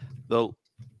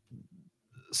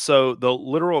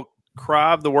literal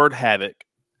cry of the word havoc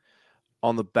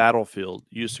on the battlefield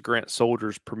used to grant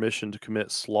soldiers permission to commit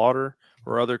slaughter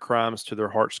or other crimes to their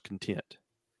heart's content.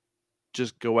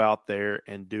 Just go out there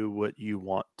and do what you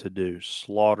want to do.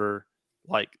 Slaughter.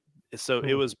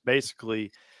 It was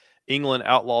basically England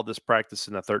outlawed this practice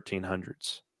in the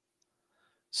 1300s.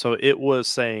 So it was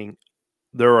saying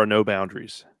there are no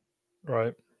boundaries.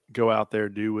 Right. Go out there,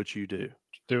 do what you do.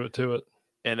 Do it to it.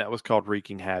 And that was called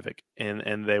wreaking havoc.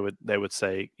 And they would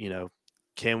say,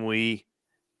 can we,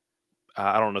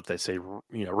 I don't know if they say,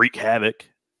 wreak havoc,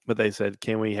 but they said,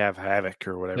 can we have havoc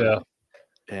or whatever? Yeah.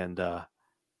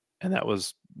 And that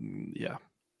was, yeah.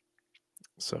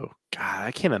 So, God,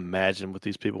 I can't imagine what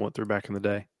these people went through back in the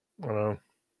day. I know.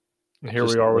 And here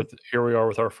we are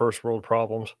with our first world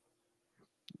problems.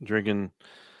 Drinking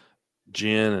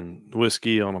gin and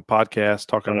whiskey on a podcast,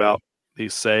 talking about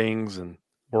these sayings and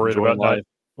worried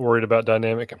about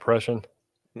dynamic compression.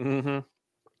 Mm-hmm.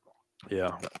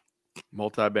 Yeah,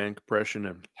 multi-band compression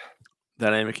and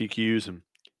dynamic EQs and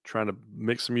trying to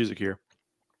mix some music here.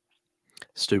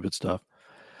 Stupid stuff.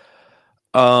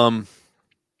 By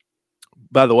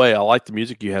the way, I like the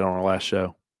music you had on our last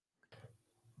show.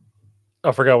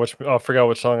 I forgot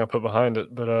which song I put behind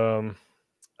it, but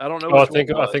I don't know. I think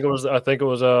it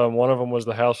was one of them was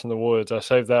The House in the Woods. I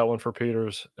saved that one for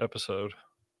Peter's episode.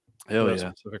 Hell that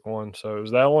yeah. specific one. So it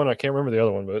was that one. I can't remember the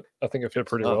other one, but I think it fit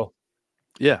pretty well.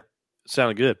 Yeah, it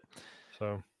sounded good.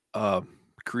 So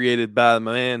created by the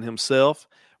man himself.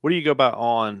 What do you go by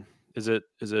on? Is it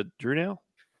Drew now?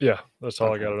 Yeah, that's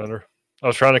all I got it under. I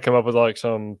was trying to come up with like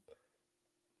some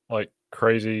like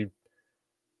crazy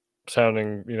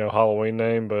sounding, Halloween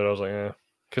name, but I was like,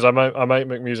 because I might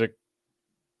make music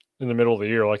in the middle of the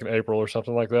year, like in April or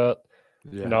something like that,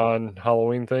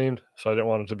 non-Halloween themed. So I didn't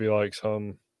want it to be like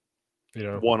some,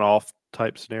 one-off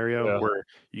type scenario where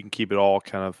you can keep it all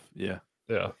kind of, yeah.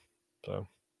 So,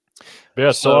 but yeah,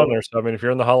 it's still on there. So I mean, if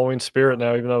you're in the Halloween spirit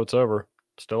now, even though it's over,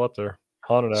 it's still up there.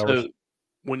 Haunted Hours. So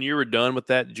when you were done with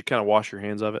that, did you kind of wash your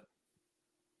hands of it?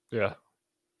 Yeah,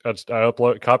 I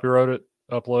copywrote it,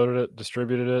 uploaded it,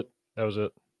 distributed it. That was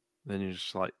it. Then you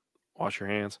just like wash your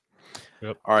hands.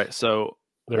 Yep. All right. So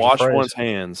wash one's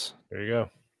hands. There you go.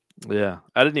 Yeah.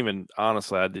 I didn't even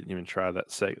try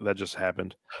that. That just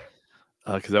happened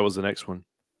because that was the next one.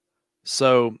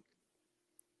 So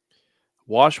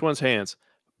wash one's hands.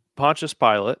 Pontius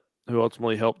Pilate, who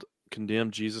ultimately helped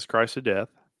condemn Jesus Christ to death.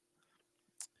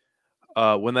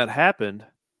 When that happened,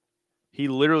 he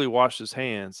literally washed his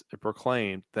hands and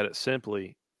proclaimed that it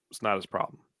simply was not his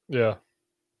problem. Yeah.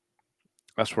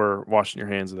 That's where washing your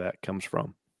hands of that comes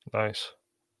from. Nice.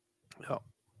 Yeah.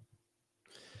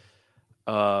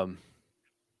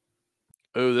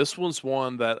 This one's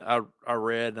one that I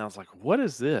read and I was like, what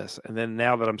is this? And then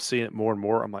now that I'm seeing it more and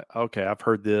more, I'm like, okay, I've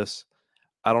heard this.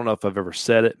 I don't know if I've ever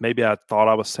said it. Maybe I thought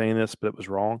I was saying this, but it was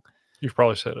wrong. You've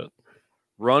probably said it.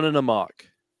 Running amok.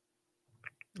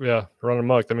 Yeah, running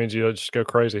amok. That means you just go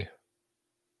crazy.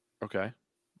 Okay.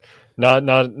 Not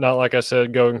like I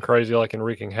said, going crazy like in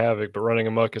wreaking havoc, but running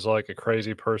amok is like a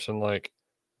crazy person, like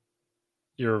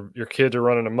your kids are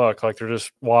running amok, like they're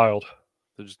just wild.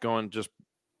 They're just going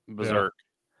berserk.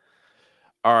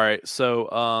 Yeah. All right.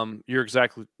 So you're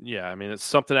exactly I mean, it's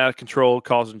something out of control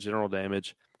causing general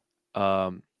damage.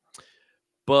 But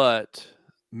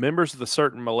members of the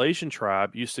certain Malaysian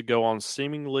tribe used to go on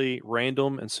seemingly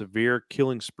random and severe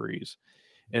killing sprees.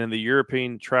 And in the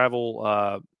European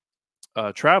travelers,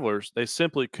 they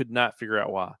simply could not figure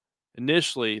out why.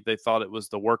 Initially, they thought it was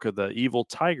the work of the evil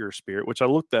tiger spirit, which I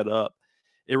looked that up.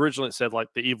 Originally, it said like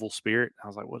the evil spirit. I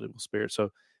was like, what evil spirit?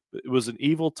 So it was an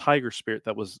evil tiger spirit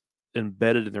that was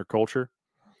embedded in their culture.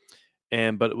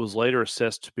 But it was later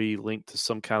assessed to be linked to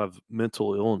some kind of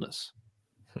mental illness.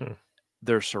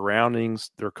 Their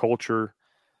surroundings, their culture.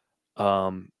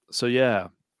 So yeah,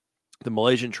 the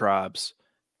Malaysian tribes,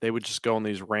 they would just go on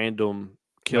these random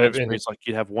killing sprees. Like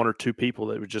you'd have one or two people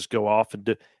that would just go off and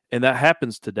do, and that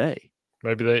happens today.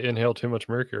 Maybe they inhale too much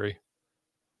mercury.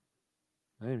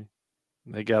 Maybe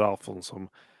they got off some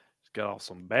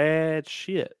bad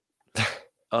shit.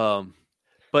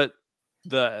 But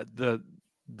the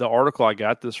article I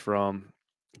got this from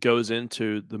goes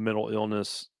into the mental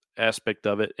illness aspect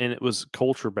of it, and it was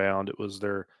culture bound. It was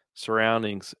their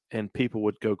surroundings, and people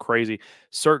would go crazy.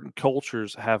 Certain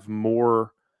cultures have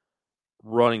more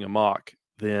running amok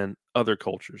than other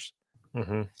cultures.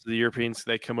 Mm-hmm. So the Europeans,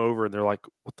 they come over and they're like,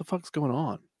 what the fuck's going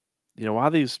on? Why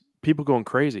are these people going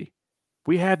crazy?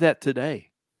 We have that today.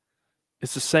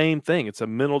 It's the same thing. It's a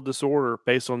mental disorder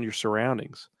based on your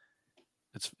surroundings.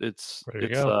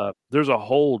 There's a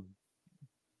whole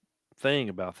thing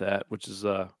about that, which is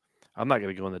I'm not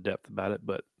going to go into depth about it,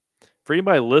 but for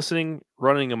anybody listening,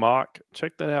 running amok,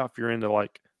 check that out if you're into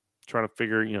like trying to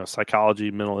figure, psychology,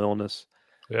 mental illness.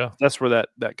 Yeah, that's where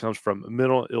that comes from.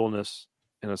 Mental illness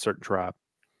in a certain tribe.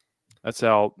 That's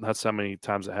how many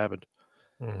times it happened.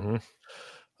 Mm-hmm.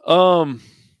 All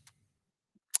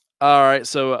right,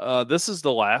 so this is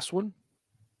the last one,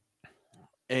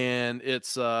 and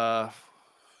it's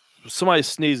somebody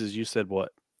sneezes. You said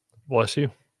what? Bless you.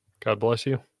 God bless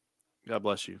you. God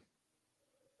bless you.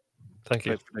 Thank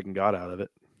you. Thanks for taking God out of it.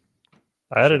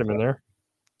 I added him in there.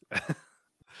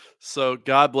 So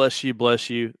God bless you.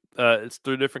 It's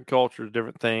through different cultures,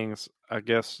 different things. I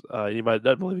guess anybody that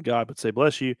doesn't believe in God would say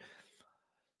bless you.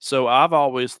 So I've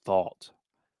always thought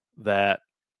that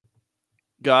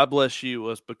God bless you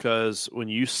was because when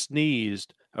you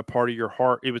sneezed, a part of your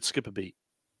heart, it would skip a beat.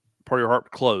 Part of your heart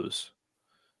would close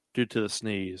due to the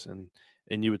sneeze, and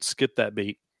you would skip that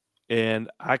beat. And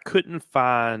I couldn't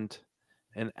find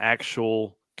an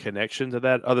actual connection to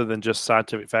that other than just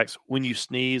scientific facts. When you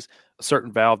sneeze, a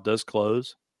certain valve does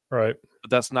close. Right. But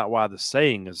that's not why the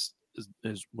saying is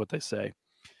what they say.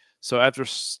 So after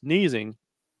sneezing,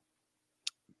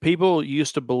 People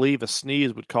used to believe a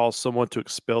sneeze would cause someone to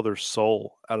expel their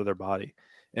soul out of their body.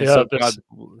 And Yeah, so God,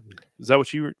 is that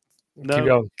what you were?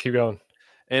 No. Keep going.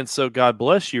 And so God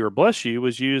bless you or bless you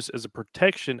was used as a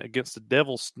protection against the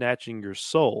devil snatching your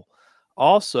soul.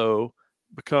 Also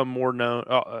become more known.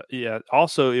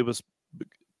 Also, it was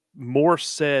more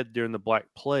said during the Black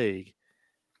Plague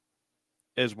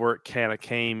is where it kind of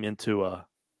came into a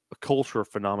cultural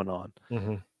phenomenon.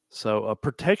 Mm-hmm. So a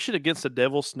protection against the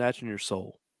devil snatching your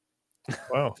soul.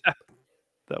 Wow.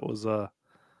 That was That's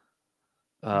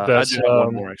I do have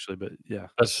one more actually, but yeah.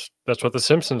 That's what the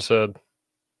Simpsons said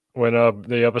when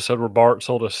the episode where Bart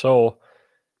sold his soul.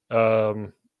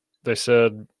 They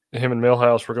said him and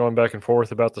Milhouse were going back and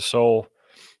forth about the soul,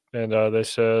 and they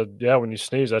said, "Yeah, when you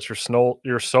sneeze, that's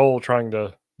your soul trying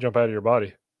to jump out of your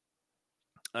body."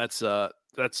 That's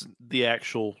the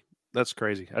actual. That's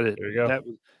crazy. I didn't. There you go.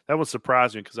 That was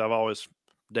surprising because I've always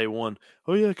day one.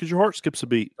 Oh yeah, because your heart skips a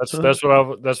beat. That's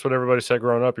what everybody said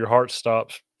growing up. Your heart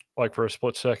stops like for a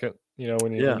split second,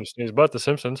 when you sneeze. But the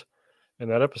Simpsons in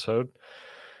that episode,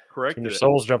 correct, when your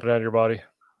soul's jumping out of your body.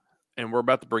 And we're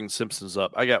about to bring the Simpsons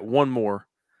up. I got one more.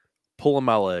 Pulling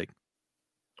my leg.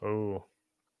 Oh,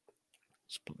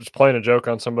 just playing a joke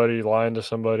on somebody, lying to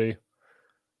somebody,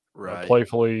 right?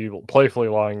 Playfully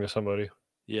lying to somebody.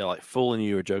 Yeah, like fooling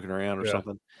you or joking around or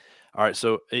something. All right,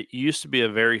 so it used to be a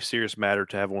very serious matter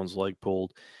to have one's leg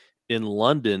pulled. In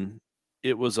London,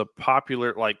 it was a popular,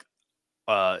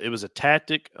 it was a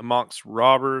tactic amongst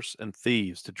robbers and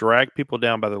thieves to drag people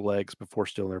down by their legs before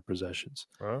stealing their possessions.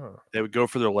 Oh. They would go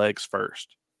for their legs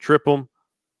first, trip them,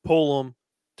 pull them,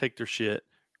 take their shit,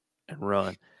 and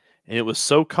run. And it was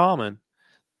so common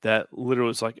that literally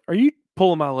was like, "Are you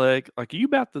pulling my leg? Like, are you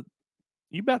about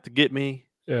to get me?"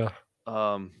 Yeah.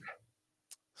 So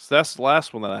that's the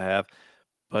last one that I have.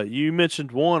 But you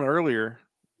mentioned one earlier,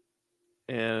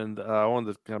 and I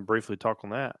wanted to kind of briefly talk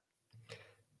on that.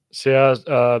 See,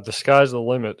 the sky's the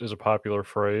limit is a popular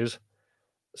phrase.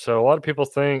 So a lot of people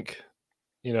think,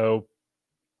 let's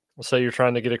say you're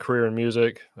trying to get a career in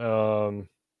music,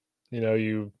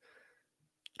 you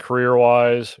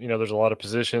career-wise, there's a lot of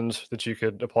positions that you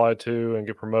could apply to and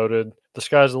get promoted. The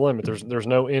sky's the limit. There's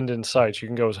no end in sight. You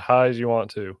can go as high as you want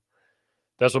to.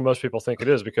 That's what most people think it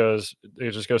is because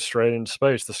it just goes straight into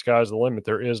space. The sky's the limit.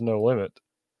 There is no limit.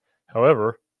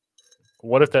 However,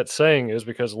 what if that saying is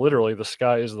because literally the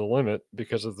sky is the limit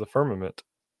because of the firmament?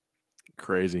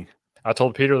 Crazy. I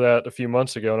told Peter that a few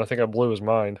months ago, and I think I blew his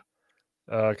mind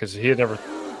because he had never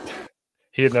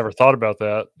thought about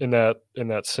that in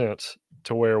that sense.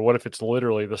 To where, what if it's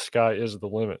literally the sky is the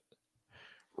limit?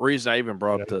 Reason I even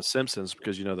brought up the Simpsons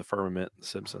because the firmament, the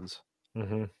Simpsons.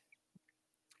 Mm-hmm.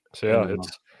 So yeah,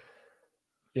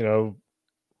 it's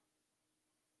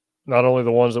not only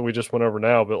the ones that we just went over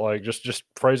now, but like just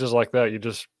phrases like that, you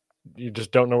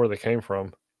just don't know where they came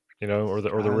from, or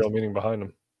the real meaning behind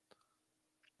them.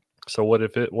 So what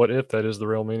if that is the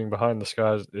real meaning behind the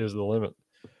sky is the limit?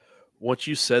 Once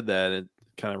you said that, it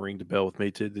kind of ringed a bell with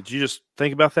me too. Did you just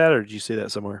think about that, or did you see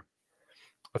that somewhere?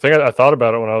 I think I thought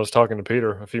about it when I was talking to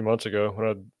Peter a few months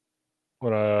ago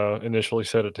when I initially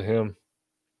said it to him,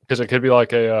 because it could be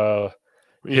like a.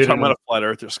 You're talking about a flat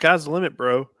earther. Sky's the limit,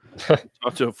 bro.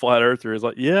 Talk to a flat earther. Is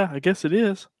like, yeah, I guess it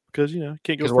is because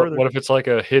can't go further. What if it's like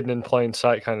a hidden in plain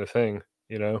sight kind of thing?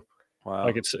 Wow.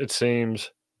 Like it seems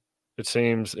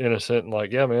innocent and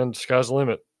like, yeah, man, sky's the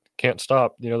limit. Can't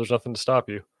stop. There's nothing to stop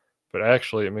you. But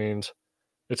actually, it means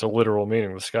it's a literal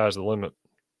meaning. The sky's the limit.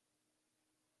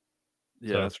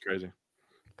 Yeah, that's crazy.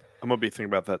 I'm gonna be thinking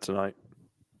about that tonight.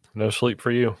 No sleep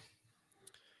for you.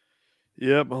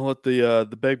 Yep, I'll let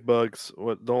the bed bugs.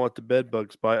 Don't let the bed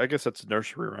bugs bite. I guess that's a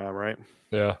nursery rhyme, right?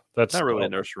 Yeah, that's not really a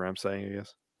nursery rhyme saying, I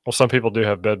guess. Well, some people do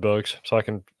have bed bugs, so I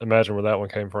can imagine where that one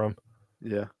came from.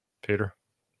 Yeah, Peter.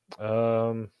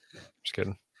 Just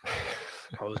kidding.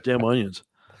 Oh, those damn onions.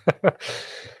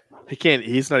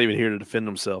 He's not even here to defend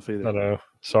himself either. I know.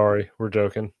 Sorry, we're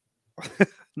joking.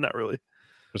 Not really.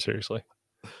 But seriously.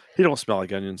 He don't smell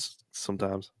like onions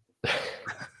sometimes.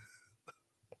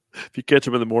 If you catch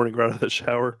him in the morning right out of the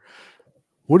shower,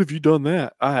 what have you done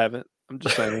that? I haven't. I'm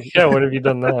just saying. Yeah, when have you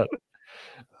done that?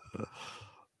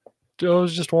 It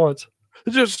was just once.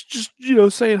 Just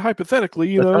saying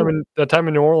hypothetically, that time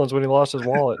in New Orleans when he lost his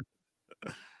wallet.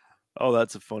 Oh,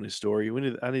 that's a funny story.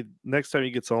 I need next time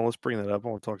he gets on, let's bring that up. I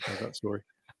want to talk about that story.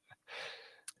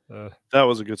 That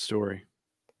was a good story.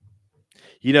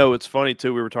 It's funny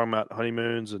too. We were talking about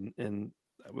honeymoons and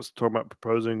I was talking about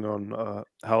proposing on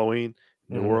Halloween,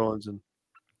 New Orleans, and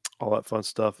all that fun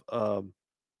stuff.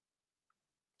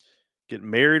 Getting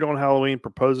married on Halloween,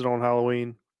 proposing on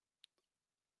Halloween.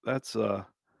 That's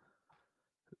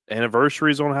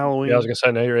Anniversaries on Halloween. Yeah, I was gonna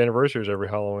say now your anniversary is every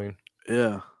Halloween.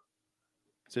 Yeah,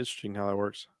 it's interesting how that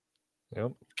works.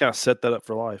 Yep, kind of set that up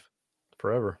for life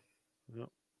forever. Yep.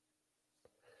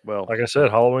 Well, like I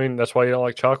said, Halloween. That's why you don't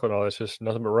like chocolate and all. It's just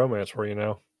nothing but romance for you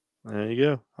now. There you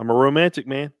go. I'm a romantic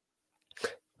man.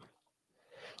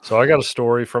 So I got a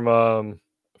story from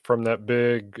that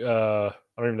big I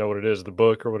don't even know what it is, the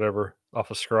book or whatever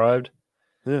off of Scribed.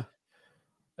 Yeah.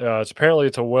 It's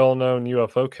a well-known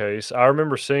UFO case. I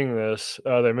remember seeing this.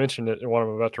 They mentioned it in what I'm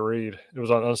about to read. It was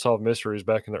on Unsolved Mysteries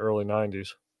back in the early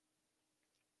 90s.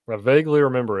 I vaguely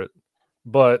remember it,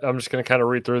 but I'm just going to kind of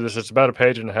read through this. It's about a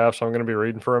page and a half, so I'm going to be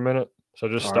reading for a minute. So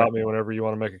just stop me whenever you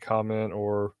want to make a comment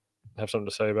or have something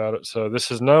to say about it. So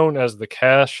this is known as the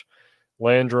Cash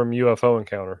Landrum UFO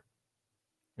encounter.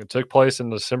 It took place on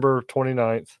December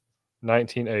 29th,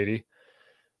 1980.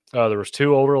 There was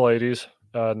two older ladies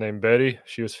named Betty.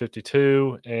 She was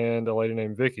 52, and a lady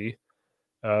named Vicky.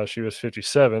 She was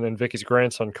 57, and Vicky's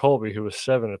grandson, Colby, who was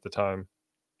 7 at the time.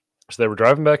 So they were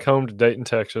driving back home to Dayton,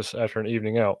 Texas after an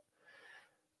evening out.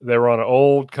 They were on an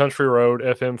old country road,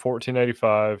 FM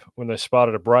 1485, when they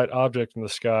spotted a bright object in the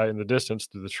sky in the distance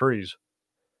through the trees.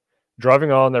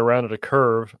 Driving on, they rounded a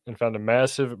curve and found a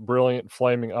massive, brilliant,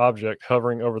 flaming object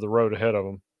hovering over the road ahead of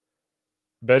them.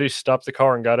 Betty stopped the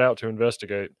car and got out to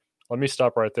investigate. Let me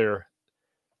stop right there.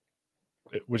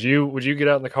 Would you get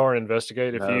out in the car and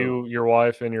investigate if you, your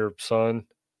wife, and your son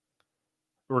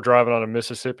were driving on a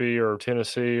Mississippi or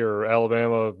Tennessee or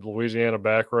Alabama, Louisiana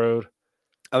back road?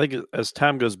 I think as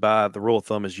time goes by, the rule of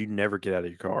thumb is you never get out of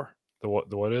your car. The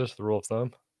what is the rule of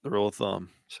thumb? The rule of thumb.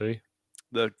 See?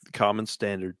 The common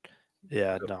standard.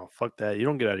 Yeah, no, fuck that. You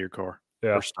don't get out of your car.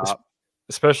 Yeah. Or stop.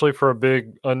 Especially for a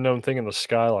big unknown thing in the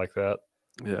sky like that.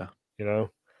 Yeah. You know?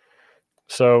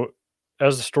 So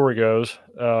as the story goes,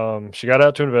 she got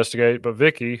out to investigate, but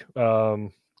Vicky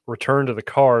returned to the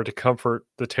car to comfort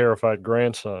the terrified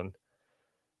grandson.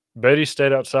 Betty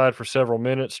stayed outside for several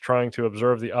minutes trying to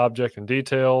observe the object in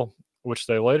detail, which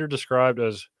they later described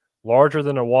as larger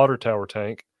than a water tower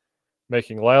tank,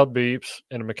 making loud beeps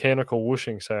and a mechanical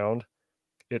whooshing sound.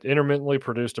 It intermittently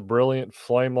produced a brilliant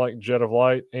flame-like jet of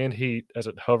light and heat as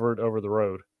it hovered over the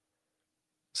road.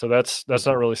 So that's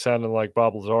not really sounding like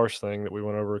Bob Lazar's thing that we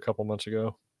went over a couple months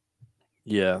ago.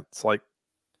 Yeah, it's like,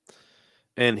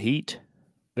 and heat.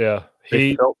 Yeah, heat.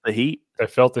 They felt the heat. They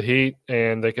felt the heat,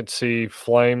 and they could see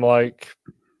flame like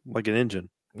an engine.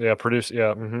 Yeah,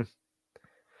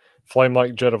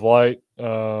 flame-like jet of light. It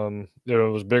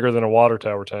was bigger than a water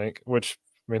tower tank, which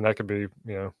I mean that could be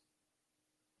kind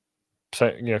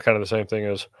of the same thing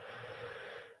as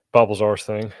Bob Lazar's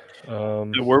thing.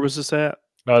 Where was this at?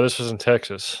 This was in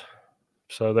Texas.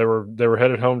 So they were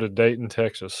headed home to Dayton,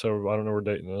 Texas. So I don't know where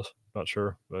Dayton is. Not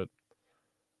sure, but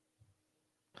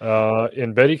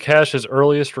in Betty Cash's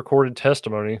earliest recorded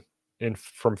testimony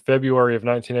from February of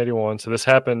 1981. So this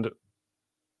happened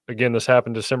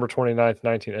December 29th,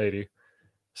 1980.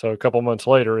 So a couple months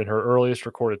later, in her earliest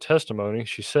recorded testimony,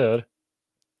 she said,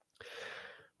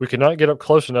 "We could not get up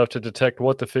close enough to detect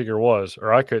what the figure was,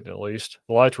 or I couldn't at least.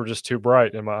 The lights were just too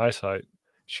bright in my eyesight."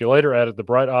 She later added, "The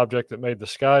bright object that made the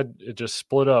sky, it just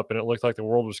split up and it looked like the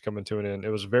world was coming to an end. It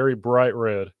was very bright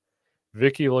red.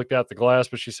 Vicky looked out the glass,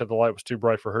 but she said the light was too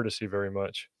bright for her to see very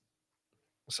much."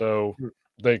 So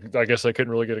I guess they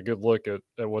couldn't really get a good look at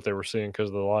what they were seeing because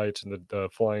of the lights and the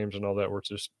flames and all that were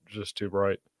just too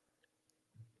bright.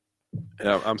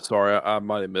 Yeah, I'm sorry. I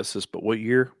might have missed this, but what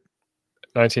year?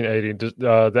 1980.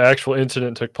 The actual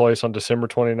incident took place on December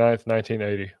 29th,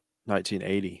 1980.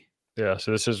 1980. Yeah,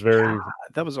 so this is very... God,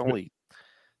 that was only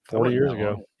 40 years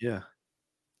ago. Yeah.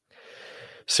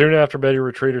 Soon after Betty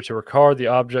retreated to her car, the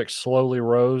object slowly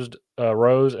rose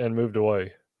and moved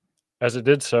away. As it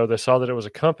did so, they saw that it was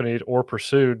accompanied or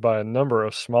pursued by a number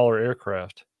of smaller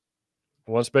aircraft.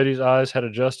 Once Betty's eyes had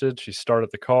adjusted, she started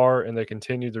the car and they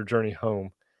continued their journey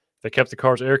home. They kept the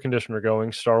car's air conditioner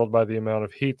going, startled by the amount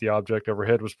of heat the object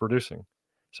overhead was producing.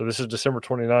 So this is December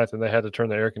 29th, and they had to turn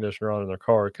the air conditioner on in their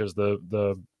car because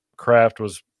the craft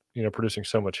was producing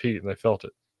so much heat, and they felt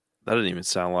it. That didn't even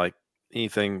sound like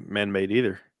anything man-made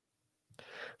either.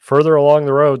 Further along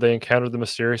the road, they encountered the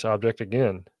mysterious object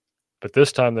again, but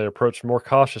this time they approached more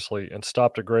cautiously and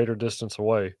stopped a greater distance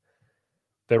away.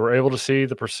 They were able to see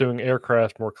the pursuing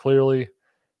aircraft more clearly.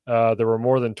 There were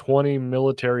more than 20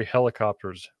 military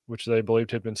helicopters, which they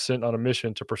believed had been sent on a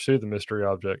mission to pursue the mystery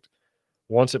object.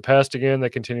 Once it passed again, they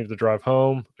continued to drive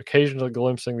home, occasionally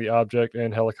glimpsing the object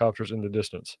and helicopters in the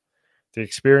distance. The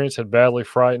experience had badly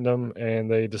frightened them, and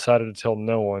they decided to tell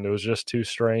no one. It was just too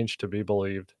strange to be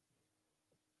believed.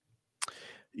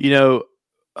 The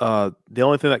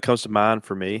only thing that comes to mind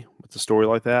for me with a story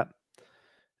like that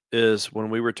is when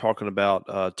we were talking about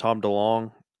Tom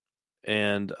DeLonge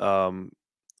and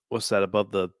what's that,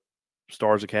 Above the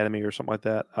Stars Academy or something like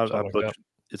that.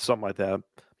 It's something like that.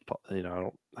 I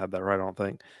don't have that right, I don't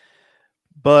think.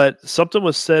 But something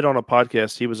was said on a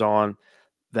podcast he was on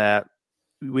that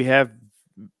we have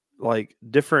like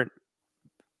different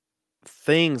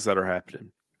things that are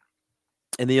happening.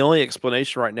 And the only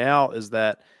explanation right now is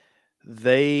that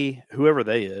whoever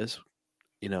they is,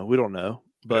 we don't know,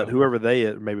 but whoever they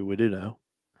is, maybe we do know,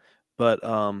 but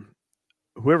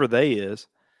whoever they is,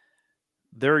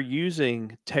 they're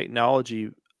using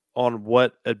technology on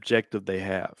what objective they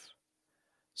have.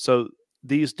 So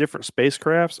these different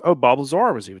spacecrafts, Bob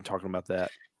Lazar was even talking about that.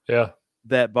 Yeah.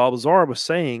 That Bob Lazar was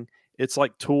saying it's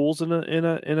like tools in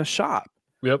a shop.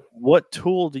 Yep. What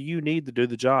tool do you need to do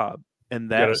the job? And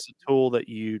that's the tool that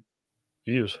you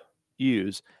use.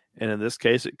 And in this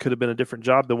case, it could have been a different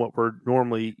job than what we're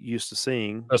normally used to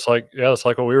seeing. That's like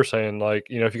what we were saying. Like,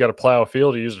 if you got to plow a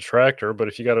field, you use a tractor, but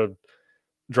if you got to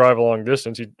drive a long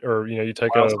distance, you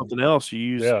take something else, you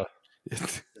use. Yeah.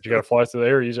 If you got to fly through the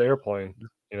air, you use an airplane,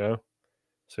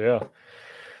 So,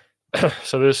 yeah.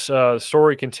 So this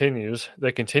story continues.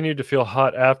 They continued to feel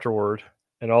hot afterward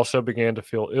and also began to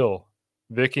feel ill.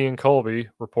 Vicky and Colby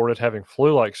reported having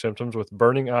flu-like symptoms with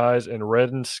burning eyes and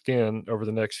reddened skin over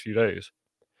the next few days.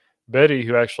 Betty,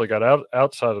 who actually got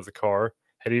outside of the car,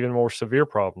 had even more severe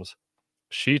problems.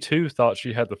 She, too, thought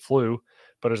she had the flu,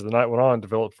 but as the night went on,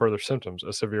 developed further symptoms: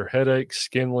 a severe headache,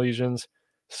 skin lesions,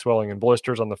 swelling and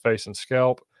blisters on the face and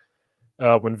scalp.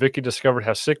 When Vicky discovered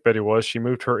how sick Betty was, she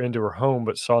moved her into her home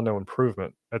but saw no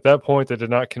improvement. At that point, they did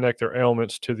not connect their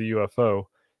ailments to the UFO,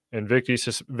 and Vicky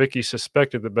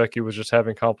suspected that Becky was just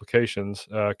having complications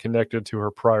connected to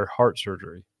her prior heart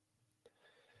surgery.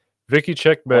 Vicky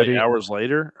checked Betty hours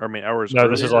later. Hours. No,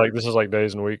 this is like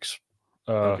days and weeks.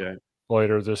 Okay.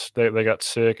 Later, they got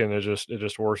sick and it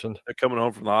just worsened. They're coming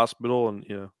home from the hospital, and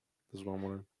this is what I'm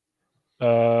wondering.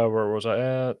 Where was I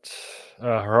at?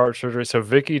 Her heart surgery. So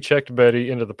Vicky checked Betty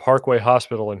into the Parkway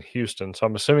Hospital in Houston. So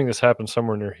I'm assuming this happened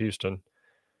somewhere near Houston.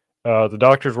 The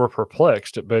doctors were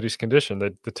perplexed at Betty's condition.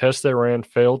 The tests they ran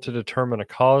failed to determine a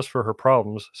cause for her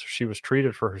problems, so she was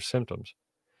treated for her symptoms.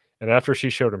 And after she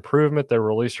showed improvement, they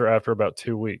released her after about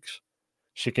 2 weeks.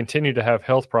 She continued to have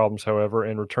health problems, however,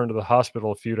 and returned to the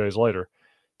hospital a few days later.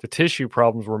 The tissue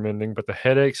problems were mending, but the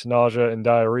headaches, nausea, and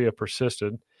diarrhea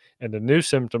persisted, and a new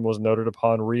symptom was noted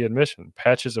upon readmission: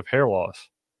 patches of hair loss.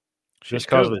 This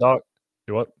caused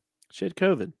what? She had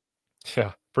COVID.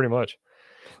 Yeah, pretty much.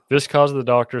 This caused the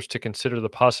doctors to consider the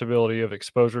possibility of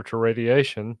exposure to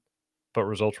radiation, but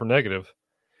results were negative.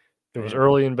 It was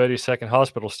early in Betty's second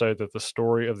hospital stay that the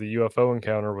story of the UFO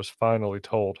encounter was finally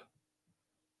told.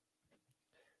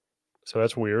 So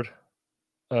that's weird.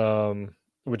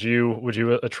 Would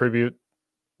you attribute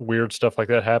weird stuff like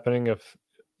that happening if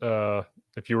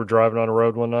you were driving on a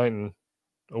road one night and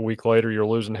a week later you're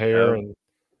losing hair?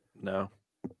 No.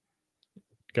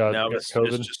 Got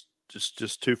COVID? It's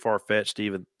just too far fetched to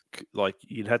even, like,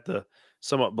 you'd have to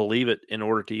somewhat believe it in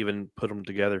order to even put them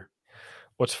together.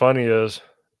 What's funny is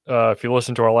if you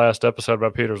listen to our last episode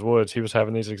about Peters Woods, he was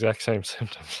having these exact same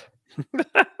symptoms.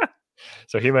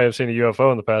 So he may have seen a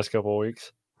UFO in the past couple of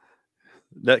weeks.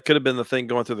 That could have been the thing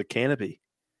going through the canopy.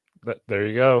 But there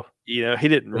you go. He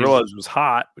didn't realize it was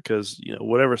hot because,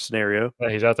 whatever scenario. Yeah,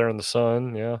 he's out there in the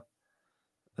sun. Yeah.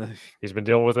 He's been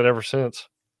dealing with it ever since.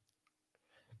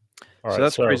 All right,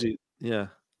 that's crazy. Yeah.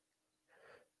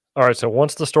 All right. So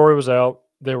once the story was out,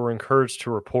 they were encouraged to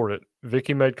report it.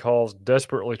 Vicky made calls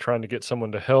desperately trying to get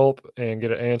someone to help and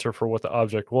get an answer for what the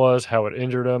object was, how it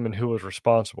injured them, and who was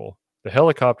responsible. The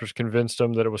helicopters convinced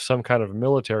them that it was some kind of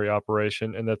military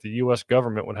operation and that the U.S.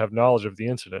 government would have knowledge of the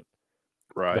incident.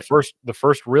 Right. The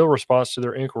first real response to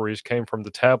their inquiries came from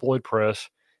the tabloid press,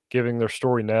 giving their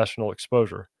story national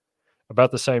exposure.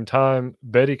 About the same time,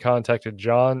 Betty contacted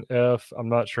John F. I'm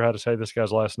not sure how to say this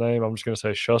guy's last name. I'm just going to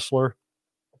say Schussler.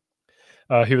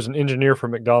 He was an engineer for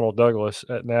McDonnell Douglas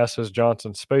at NASA's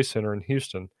Johnson Space Center in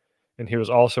Houston, and he was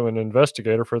also an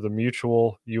investigator for the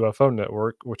Mutual UFO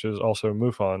Network, which is also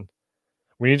MUFON.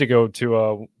 We need to go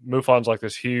to MUFON's like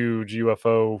this huge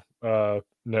UFO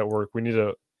network. We need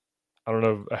to, I don't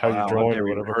know how you join or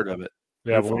whatever. Heard of it?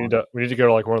 Yeah, MUFON. But we need to go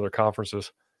to like one of their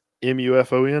conferences.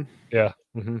 MUFON? Yeah.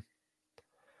 Mm-hmm.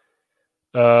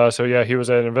 So yeah, he was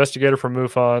an investigator for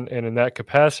MUFON, and in that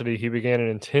capacity, he began an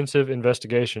intensive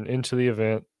investigation into the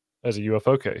event as a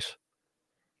UFO case.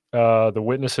 The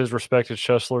witnesses respected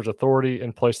Schussler's authority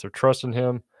and placed their trust in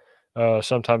him,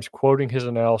 sometimes quoting his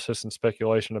analysis and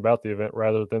speculation about the event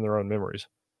rather than their own memories.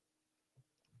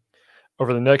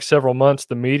 Over the next several months,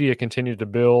 the media continued to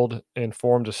build and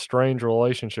formed a strange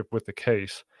relationship with the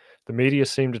case. The media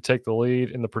seemed to take the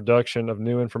lead in the production of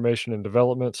new information and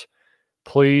developments.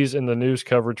 Pleas in the news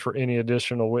coverage for any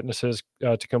additional witnesses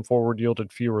to come forward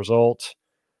yielded few results.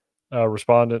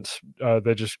 Respondents,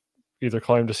 they just either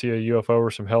claimed to see a UFO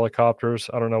or some helicopters.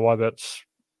 I don't know why that's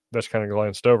kind of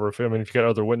glanced over. If you got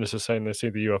other witnesses saying they see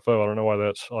the UFO, I don't know why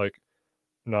that's like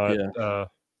not,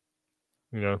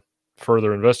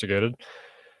 further investigated.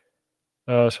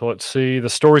 So let's see. The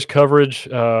story's coverage,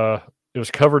 it was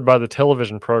covered by the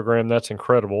television program That's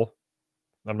Incredible.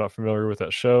 I'm not familiar with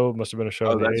that show. Must have been a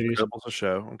show in the 80s. That's Incredible's a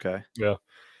show. Okay. Yeah.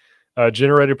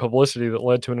 Generated publicity that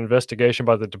led to an investigation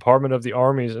by the Department of the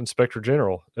Army's Inspector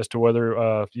General as to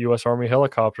whether U.S. Army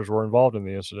helicopters were involved in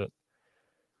the incident.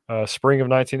 Spring of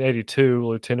 1982,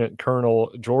 Lieutenant Colonel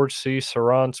George C.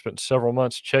 Saran spent several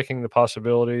months checking the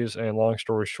possibilities, and long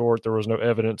story short, there was no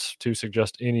evidence to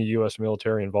suggest any U.S.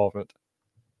 military involvement.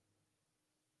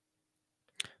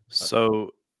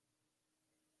 So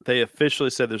they officially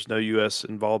said there's no U.S.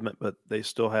 involvement, but they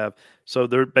still have. So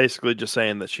they're basically just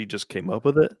saying that she just came up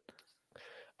with it?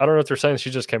 I don't know if they're saying she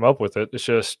just came up with it. It's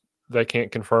just they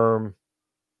can't confirm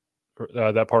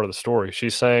that part of the story.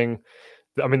 She's saying,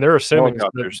 they're assuming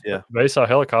they saw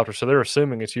helicopters, so they're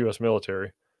assuming it's U.S.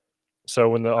 military. So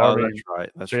when the Army,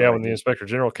 that's right. When the Inspector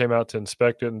General came out to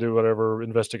inspect it and do whatever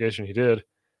investigation he did,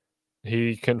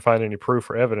 he couldn't find any proof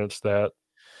or evidence that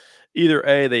either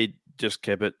A, they just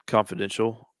kept it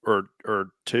confidential, or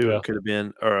two, it could have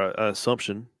been an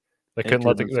assumption. They couldn't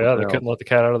let the cat out of the bag.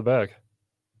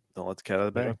 Don't let the cat out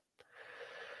of the bag.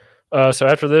 Yeah. So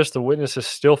after this, the witnesses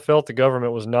still felt the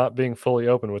government was not being fully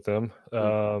open with them,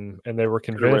 and they were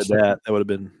convinced that would have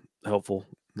been helpful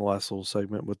in the last little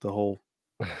segment with the whole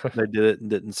they did it and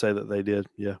didn't say that they did.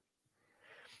 Yeah.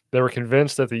 They were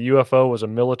convinced that the UFO was a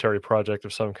military project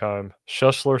of some kind.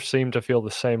 Schussler seemed to feel the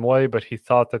same way, but he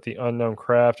thought that the unknown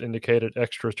craft indicated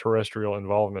extraterrestrial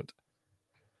involvement.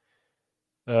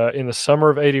 In the summer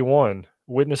of 1981,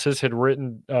 witnesses had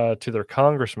written to their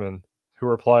congressman, who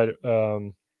replied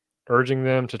urging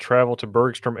them to travel to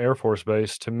Bergstrom Air Force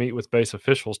Base to meet with base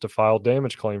officials to file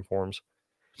damage claim forms.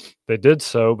 They did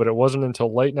so, but it wasn't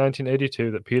until late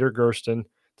 1982 that Peter Gersten,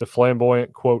 the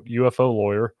flamboyant, quote, UFO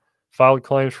lawyer, filed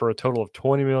claims for a total of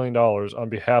 $20 million on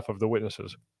behalf of the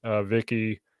witnesses,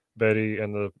 Vicky, Betty,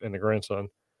 and the grandson.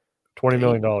 $20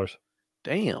 million.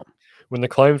 Damn. When the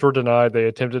claims were denied, they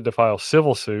attempted to file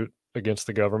civil suit against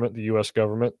the government, the U.S.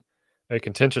 government, a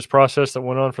contentious process that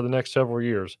went on for the next several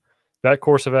years. That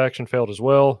course of action failed as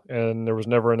well, and there was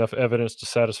never enough evidence to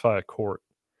satisfy a court.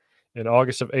 In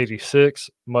August of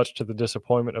 1986, much to the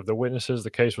disappointment of the witnesses,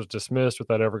 the case was dismissed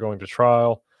without ever going to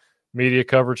trial. Media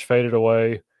coverage faded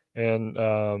away, and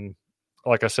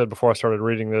like I said before I started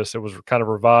reading this, it was kind of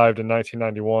revived in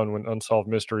 1991 when Unsolved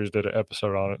Mysteries did an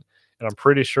episode on it, and I'm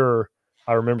pretty sure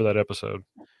I remember that episode.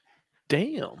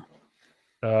 Damn.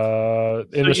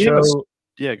 In the show...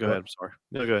 Yeah, go ahead. I'm sorry.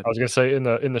 No, go ahead. I was going to say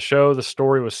in the show, the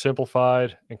story was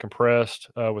simplified and compressed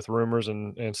with rumors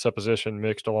and supposition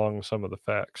mixed along with some of the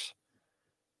facts.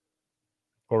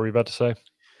 What were you about to say?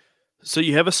 So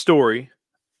you have a story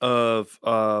of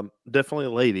definitely a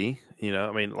lady.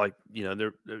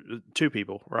 They're two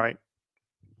people, right?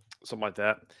 Something like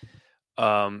that.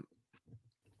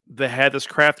 They had this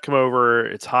craft come over.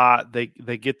 It's hot. They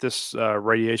get this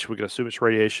radiation. We can assume it's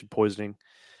radiation poisoning,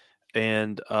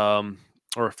 and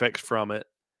or effects from it,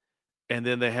 and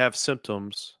then they have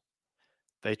symptoms.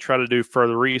 They try to do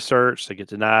further research. They get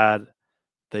denied.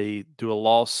 They do a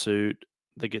lawsuit.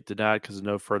 They get denied because of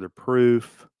no further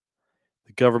proof.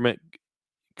 The government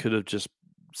could have just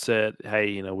said,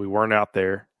 hey, we weren't out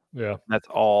there. Yeah. That's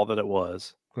all that it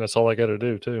was. That's all they got to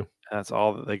do, too. That's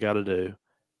all that they got to do.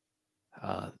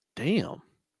 Damn.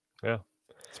 Yeah.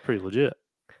 It's pretty legit.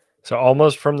 So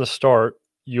almost from the start,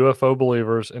 UFO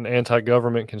believers and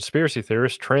anti-government conspiracy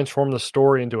theorists transformed the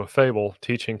story into a fable,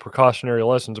 teaching precautionary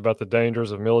lessons about the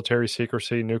dangers of military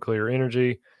secrecy, nuclear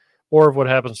energy, or of what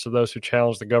happens to those who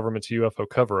challenge the government's UFO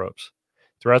cover-ups.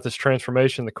 Throughout this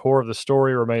transformation, the core of the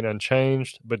story remained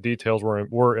unchanged, but details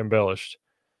were embellished.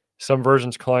 Some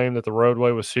versions claim that the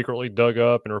roadway was secretly dug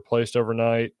up and replaced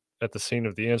overnight at the scene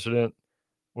of the incident,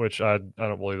 which I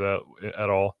don't believe that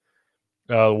at all.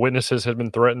 Witnesses had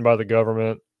been threatened by the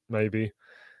government, maybe.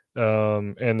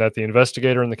 And that the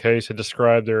investigator in the case had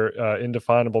described their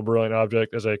indefinable brilliant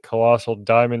object as a colossal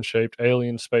diamond-shaped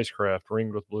alien spacecraft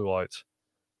ringed with blue lights.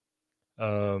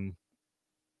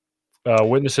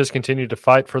 Witnesses continued to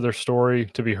fight for their story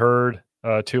to be heard.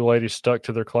 Two ladies stuck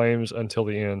to their claims until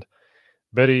the end.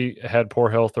 Betty had poor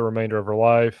health the remainder of her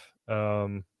life.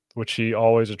 which she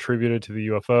always attributed to the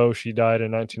UFO. She died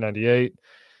in 1998,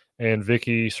 and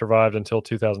Vicky survived until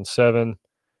 2007.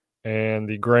 And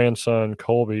the grandson,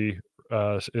 Colby,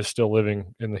 is still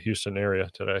living in the Houston area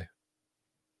today.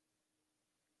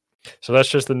 So that's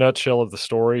just the nutshell of the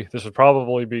story. This would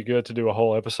probably be good to do a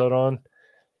whole episode on.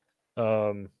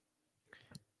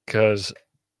 Because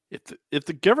if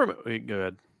the government, go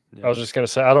ahead. Yeah. I was just going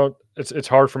to say, it's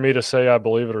hard for me to say I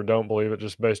believe it or don't believe it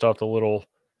just based off the little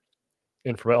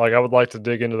information. Like, I would like to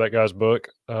dig into that guy's book.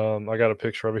 I got a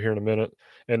picture of it here in a minute,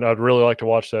 and I'd really like to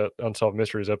watch that Unsolved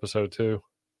Mysteries episode too.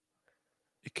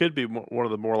 It could be one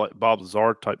of the more like Bob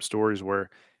Lazar type stories where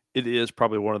it is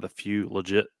probably one of the few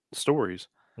legit stories,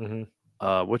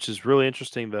 which is really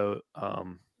interesting though. I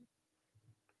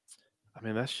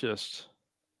mean, that's just,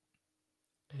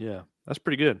 yeah, that's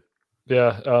pretty good.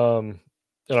 Yeah.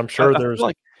 And I'm sure I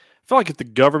feel like if the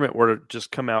government were to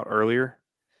just come out earlier,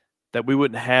 that we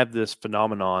wouldn't have this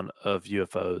phenomenon of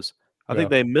UFOs. I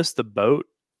think they missed the boat,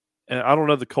 and I don't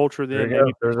know the culture then.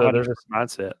 Maybe there's a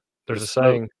mindset. There's a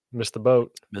saying, "Missed the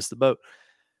boat." Missed the boat.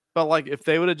 But like, if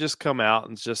they would have just come out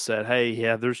and just said, "Hey,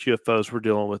 yeah, there's UFOs. We're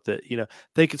dealing with it,"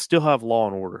 they could still have law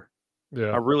and order.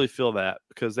 Yeah, I really feel that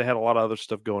because they had a lot of other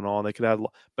stuff going on. They could have,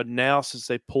 but now since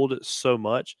they pulled it so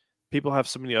much, people have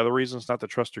so many other reasons not to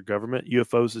trust their government.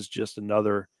 UFOs is just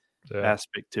another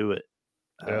aspect to it.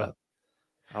 Yeah.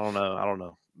 I don't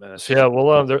know. Man,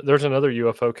 well, there's another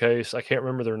UFO case. I can't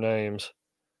remember their names,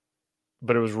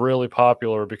 but it was really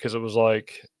popular because it was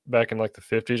like back in like the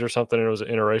 50s or something, and it was an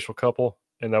interracial couple,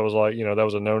 and that was like, that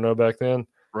was a no-no back then.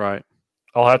 Right.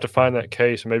 I'll have to find that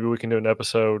case. Maybe we can do an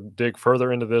episode, dig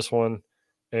further into this one,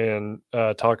 and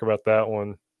talk about that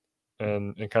one,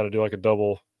 and kind of do like a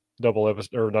double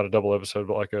episode, or not a double episode,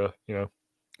 but like a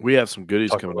we have some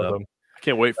goodies coming up. I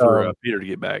can't wait for Peter to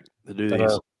get back to do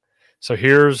these. So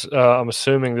here's I'm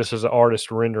assuming this is an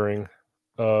artist rendering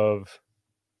of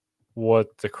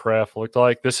what the craft looked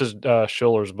like. This is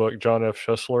Schiller's book, John F.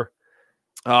 Schussler.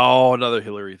 Oh, another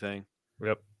Hillary thing.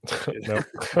 Yep. No.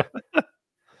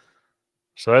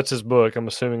 So that's his book. I'm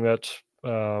assuming that's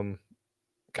kind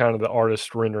of the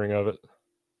artist rendering of it.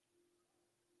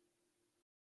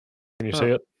 Can you see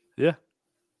it? Yeah.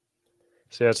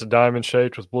 See, it's a diamond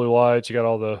shaped with blue lights. You got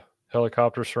all the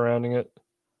helicopters surrounding it.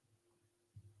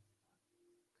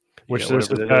 Which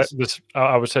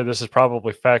I would say this is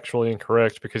probably factually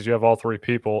incorrect because you have all three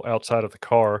people outside of the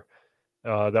car.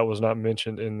 That was not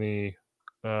mentioned in the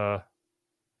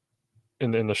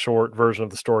in the short version of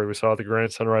the story. We saw the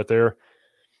grandson right there.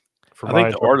 I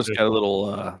think the artist got a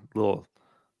little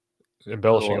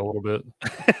embellishing a little bit.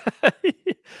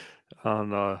 Oh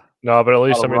no, but at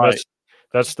least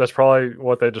that's probably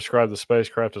what they describe the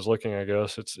spacecraft as looking. I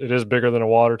guess it is bigger than a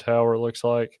water tower. It looks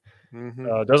like.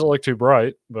 It doesn't look too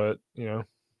bright, but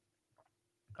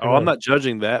I'm not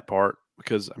judging that part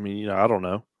because I mean, I don't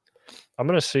know. I'm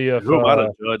gonna see if who am I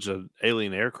to judge an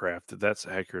alien aircraft if that's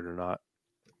accurate or not.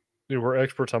 Dude, we're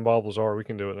experts on Bob Lazar. We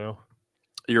can do it now.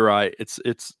 You're right. It's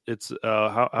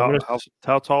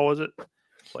how tall was it?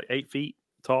 Like 8 feet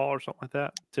tall or something like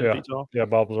that. 10 feet tall. Yeah,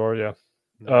 Bob Lazar. Yeah.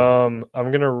 I'm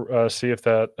gonna see if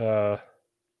that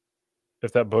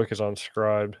book is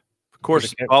unscribed. Of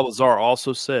course, Bob Lazar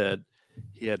also said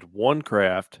he had one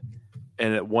craft,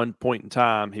 and at one point in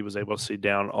time, he was able to see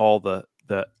down all the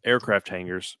aircraft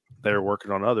hangars. They were working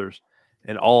on others,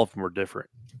 and all of them were different.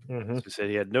 Mm-hmm. So he said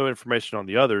he had no information on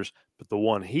the others, but the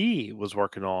one he was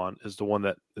working on is the one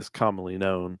that is commonly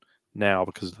known now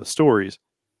because of the stories.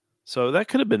 So that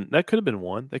could have been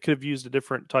one. They could have used a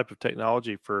different type of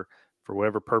technology for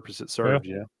whatever purpose it served.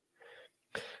 Yeah.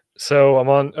 So I'm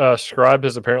on Scribe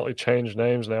has apparently changed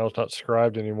names now. It's not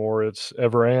Scribed anymore. It's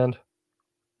Everand.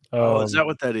 Is that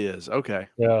what that is? Okay.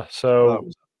 Yeah. So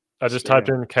I just typed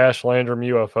in Cash Landrum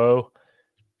UFO,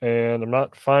 and I'm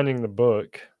not finding the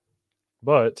book,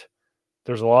 but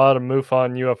there's a lot of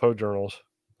MUFON UFO journals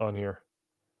on here.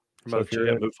 I'm about to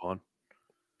check out MUFON.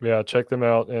 Yeah, check them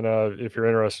out. And if you're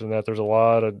interested in that, there's a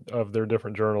lot of their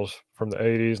different journals from the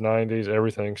 80s, 90s,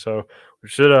 everything. So we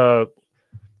should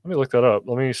let me look that up.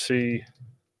 Let me see.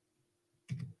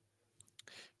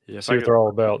 Yeah, see what they're all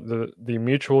about. The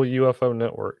Mutual UFO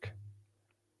Network.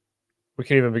 We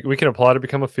can apply to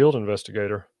become a field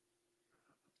investigator.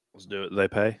 Let's do it. Do they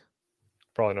pay?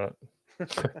 Probably not.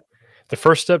 The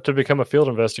first step to become a field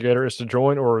investigator is to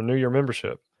join or renew your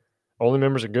membership. Only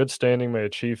members in good standing may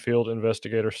achieve field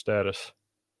investigator status.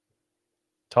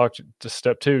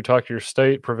 Step 2, talk to your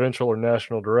state, provincial, or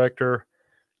national director.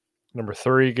 Number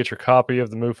 3, get your copy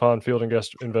of the MUFON Field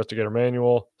Investigator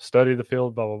Manual. Study the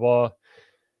field, blah, blah, blah.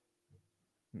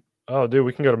 Oh, dude,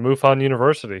 we can go to MUFON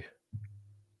University.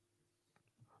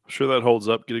 Sure that holds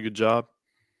up. Get a good job.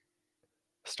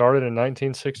 Started in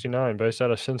 1969, based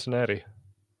out of Cincinnati.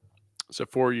 Is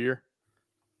it 4-year?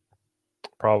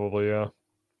 Probably, yeah.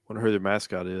 Wonder who their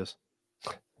mascot is.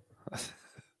 It's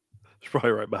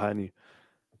probably right behind you.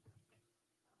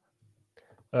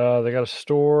 They got a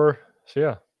store. So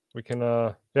yeah, we can.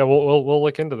 We'll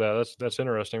look into that. That's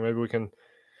interesting. Maybe we can,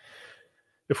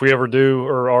 if we ever do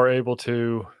or are able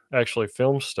to actually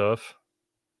film stuff.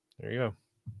 There you go.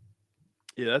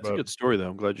 Yeah, that's a good story though.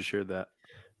 I'm glad you shared that.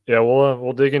 Yeah,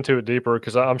 we'll dig into it deeper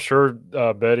because I'm sure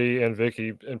Betty and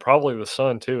Vicky and probably the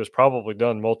son too has probably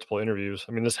done multiple interviews.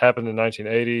 I mean, this happened in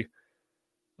 1980.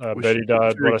 Betty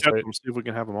died. What I say? See if we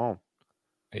can have them on.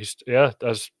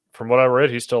 As from what I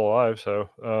read, he's still alive.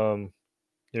 So,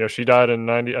 she died in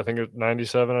 90. I think it was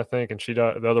 97. I think, and she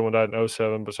died. The other one died in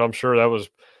 07. But so I'm sure that was,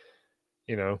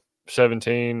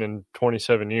 17 and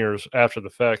 27 years after the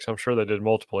fact. So I'm sure they did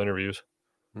multiple interviews.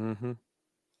 Mm-hmm.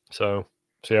 So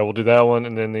yeah, we'll do that one,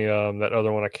 and then the that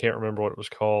other one I can't remember what it was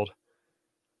called.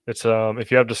 It's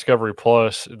if you have Discovery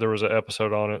Plus, there was an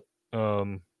episode on it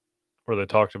where they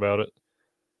talked about it.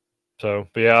 So,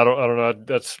 but yeah, I don't know.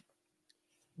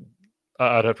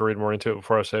 I'd have to read more into it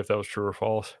before I say if that was true or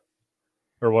false,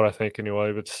 or what I think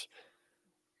anyway. But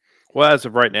well, as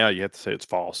of right now, you have to say it's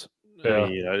false. Yeah, I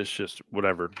mean, it's just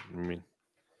whatever. I mean,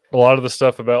 a lot of the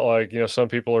stuff about some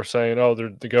people are saying, oh,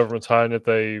 the government's hiding it.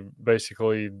 They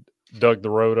basically dug the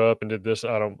road up and did this.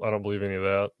 I don't believe any of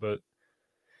that, but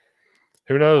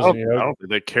who knows? I don't think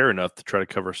they care enough to try to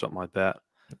cover something like that.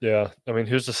 Yeah, I mean,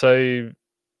 who's to say?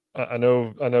 I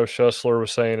know Schussler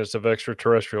was saying it's of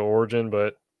extraterrestrial origin,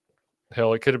 but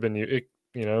hell, it could have been it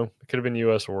could have been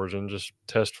U.S. origin, just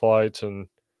test flights, and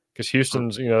because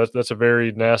Houston's that's a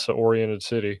very NASA oriented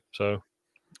city. So,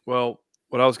 well,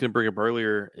 what I was going to bring up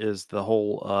earlier is the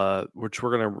whole which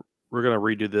we're gonna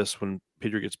redo this when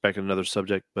Peter gets back in another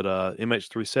subject, but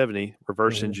MH370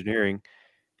 reverse engineering.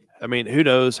 I mean, who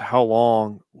knows how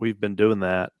long we've been doing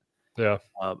that? Yeah,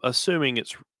 assuming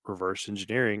it's reverse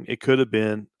engineering, it could have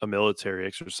been a military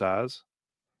exercise.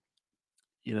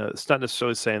 It's not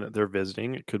necessarily saying that they're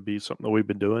visiting. It could be something that we've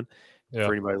been doing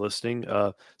for anybody listening.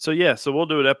 So we'll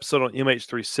do an episode on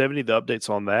MH370, the updates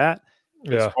on that,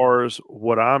 as far as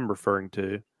what I'm referring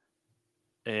to.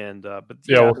 And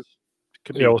we'll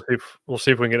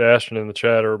see if we can get Ashton in the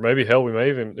chat, or maybe hell, we may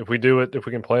even, if we do it, if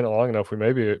we can plan it long enough, we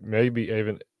may be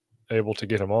even able to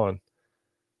get him on.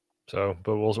 So,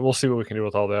 but we'll see what we can do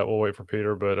with all that. We'll wait for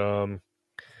Peter, but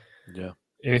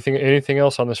anything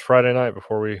else on this Friday night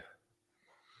before we?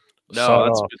 No,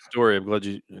 that's a good story. I'm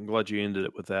glad you ended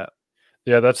it with that.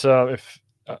 Yeah, that's if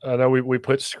I know we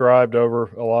put scribed over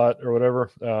a lot or whatever,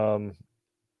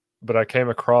 but I came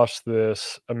across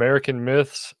this American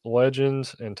Myths,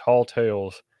 Legends, and Tall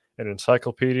Tales, an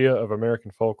encyclopedia of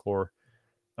American folklore.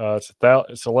 It's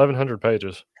 1,100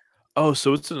 pages. Oh,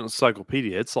 so it's an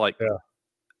encyclopedia. It's like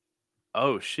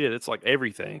oh shit, it's like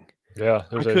everything. Yeah,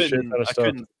 there's a shit ton of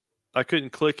stuff. I couldn't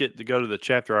click it to go to the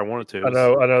chapter I wanted to. I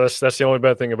know. That's the only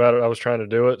bad thing about it. I was trying to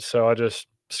do it, so I just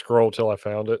scrolled till I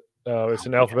found it. It's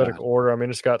in alphabetical order. I mean,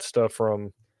 it's got stuff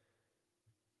from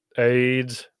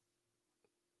AIDS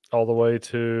all the way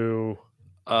to.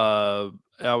 I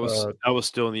was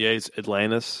still in the AIDS.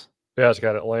 Atlantis. Yeah, it's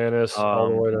got Atlantis all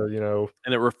the way to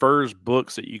and it refers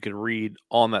books that you can read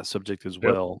on that subject as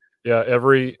well. Yeah,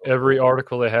 every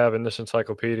article they have in this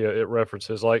encyclopedia, it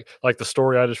references like the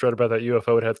story I just read about that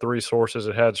UFO. It had 3 sources.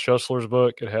 It had Schussler's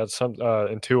book. It had some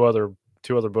and two other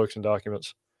books and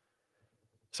documents.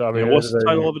 So I mean, what's the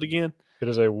title of it again? It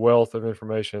is a wealth of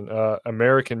information.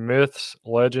 American Myths,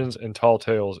 Legends, and Tall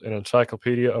Tales, an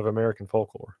encyclopedia of American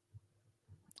folklore.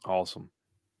 Awesome.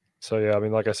 So yeah, I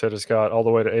mean, like I said, it's got all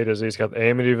the way to A to Z. It's got the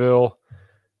Amityville,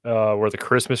 where the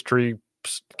Christmas tree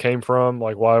came from,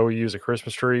 like why we use a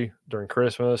Christmas tree during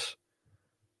Christmas.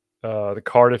 The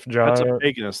Cardiff Giant. That's a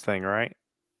paganist thing, right?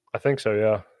 I think so.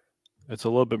 Yeah, it's a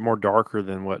little bit more darker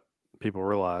than what people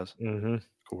realize. Mm-hmm. Of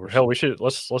course. Hell, we should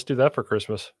let's do that for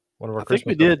Christmas. One of our. I think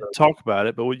we did talk about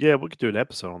it, but we could do an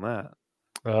episode on that.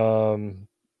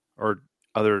 Or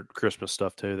other Christmas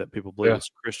stuff too that people believe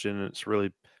is Christian and it's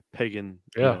really pagan.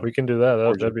 Yeah, we can do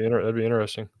that. That'd be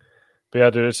interesting. But yeah,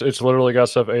 dude, it's literally got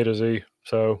stuff A to Z.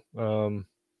 So,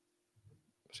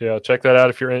 yeah, check that out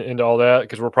if you're into all that,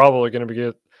 because we're probably going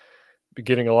to be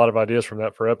getting a lot of ideas from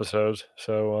that for episodes.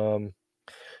 So,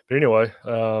 but anyway,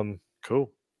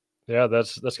 cool. Yeah,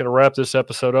 that's going to wrap this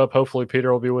episode up. Hopefully,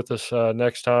 Peter will be with us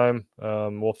next time.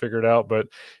 We'll figure it out. But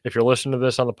if you're listening to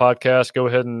this on the podcast, go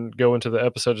ahead and go into the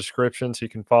episode description so you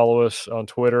can follow us on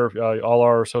Twitter. All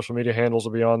our social media handles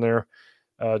will be on there.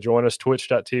 Join us,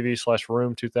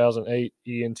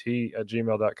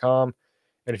 twitch.tv/room2008ent@gmail.com.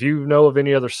 And if you know of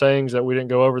any other sayings that we didn't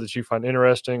go over that you find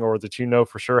interesting or that you know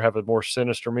for sure have a more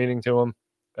sinister meaning to them,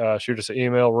 shoot us an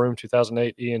email,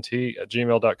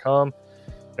 room2008ent@gmail.com.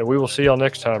 And we will see y'all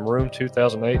next time. Room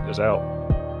 2008 is out.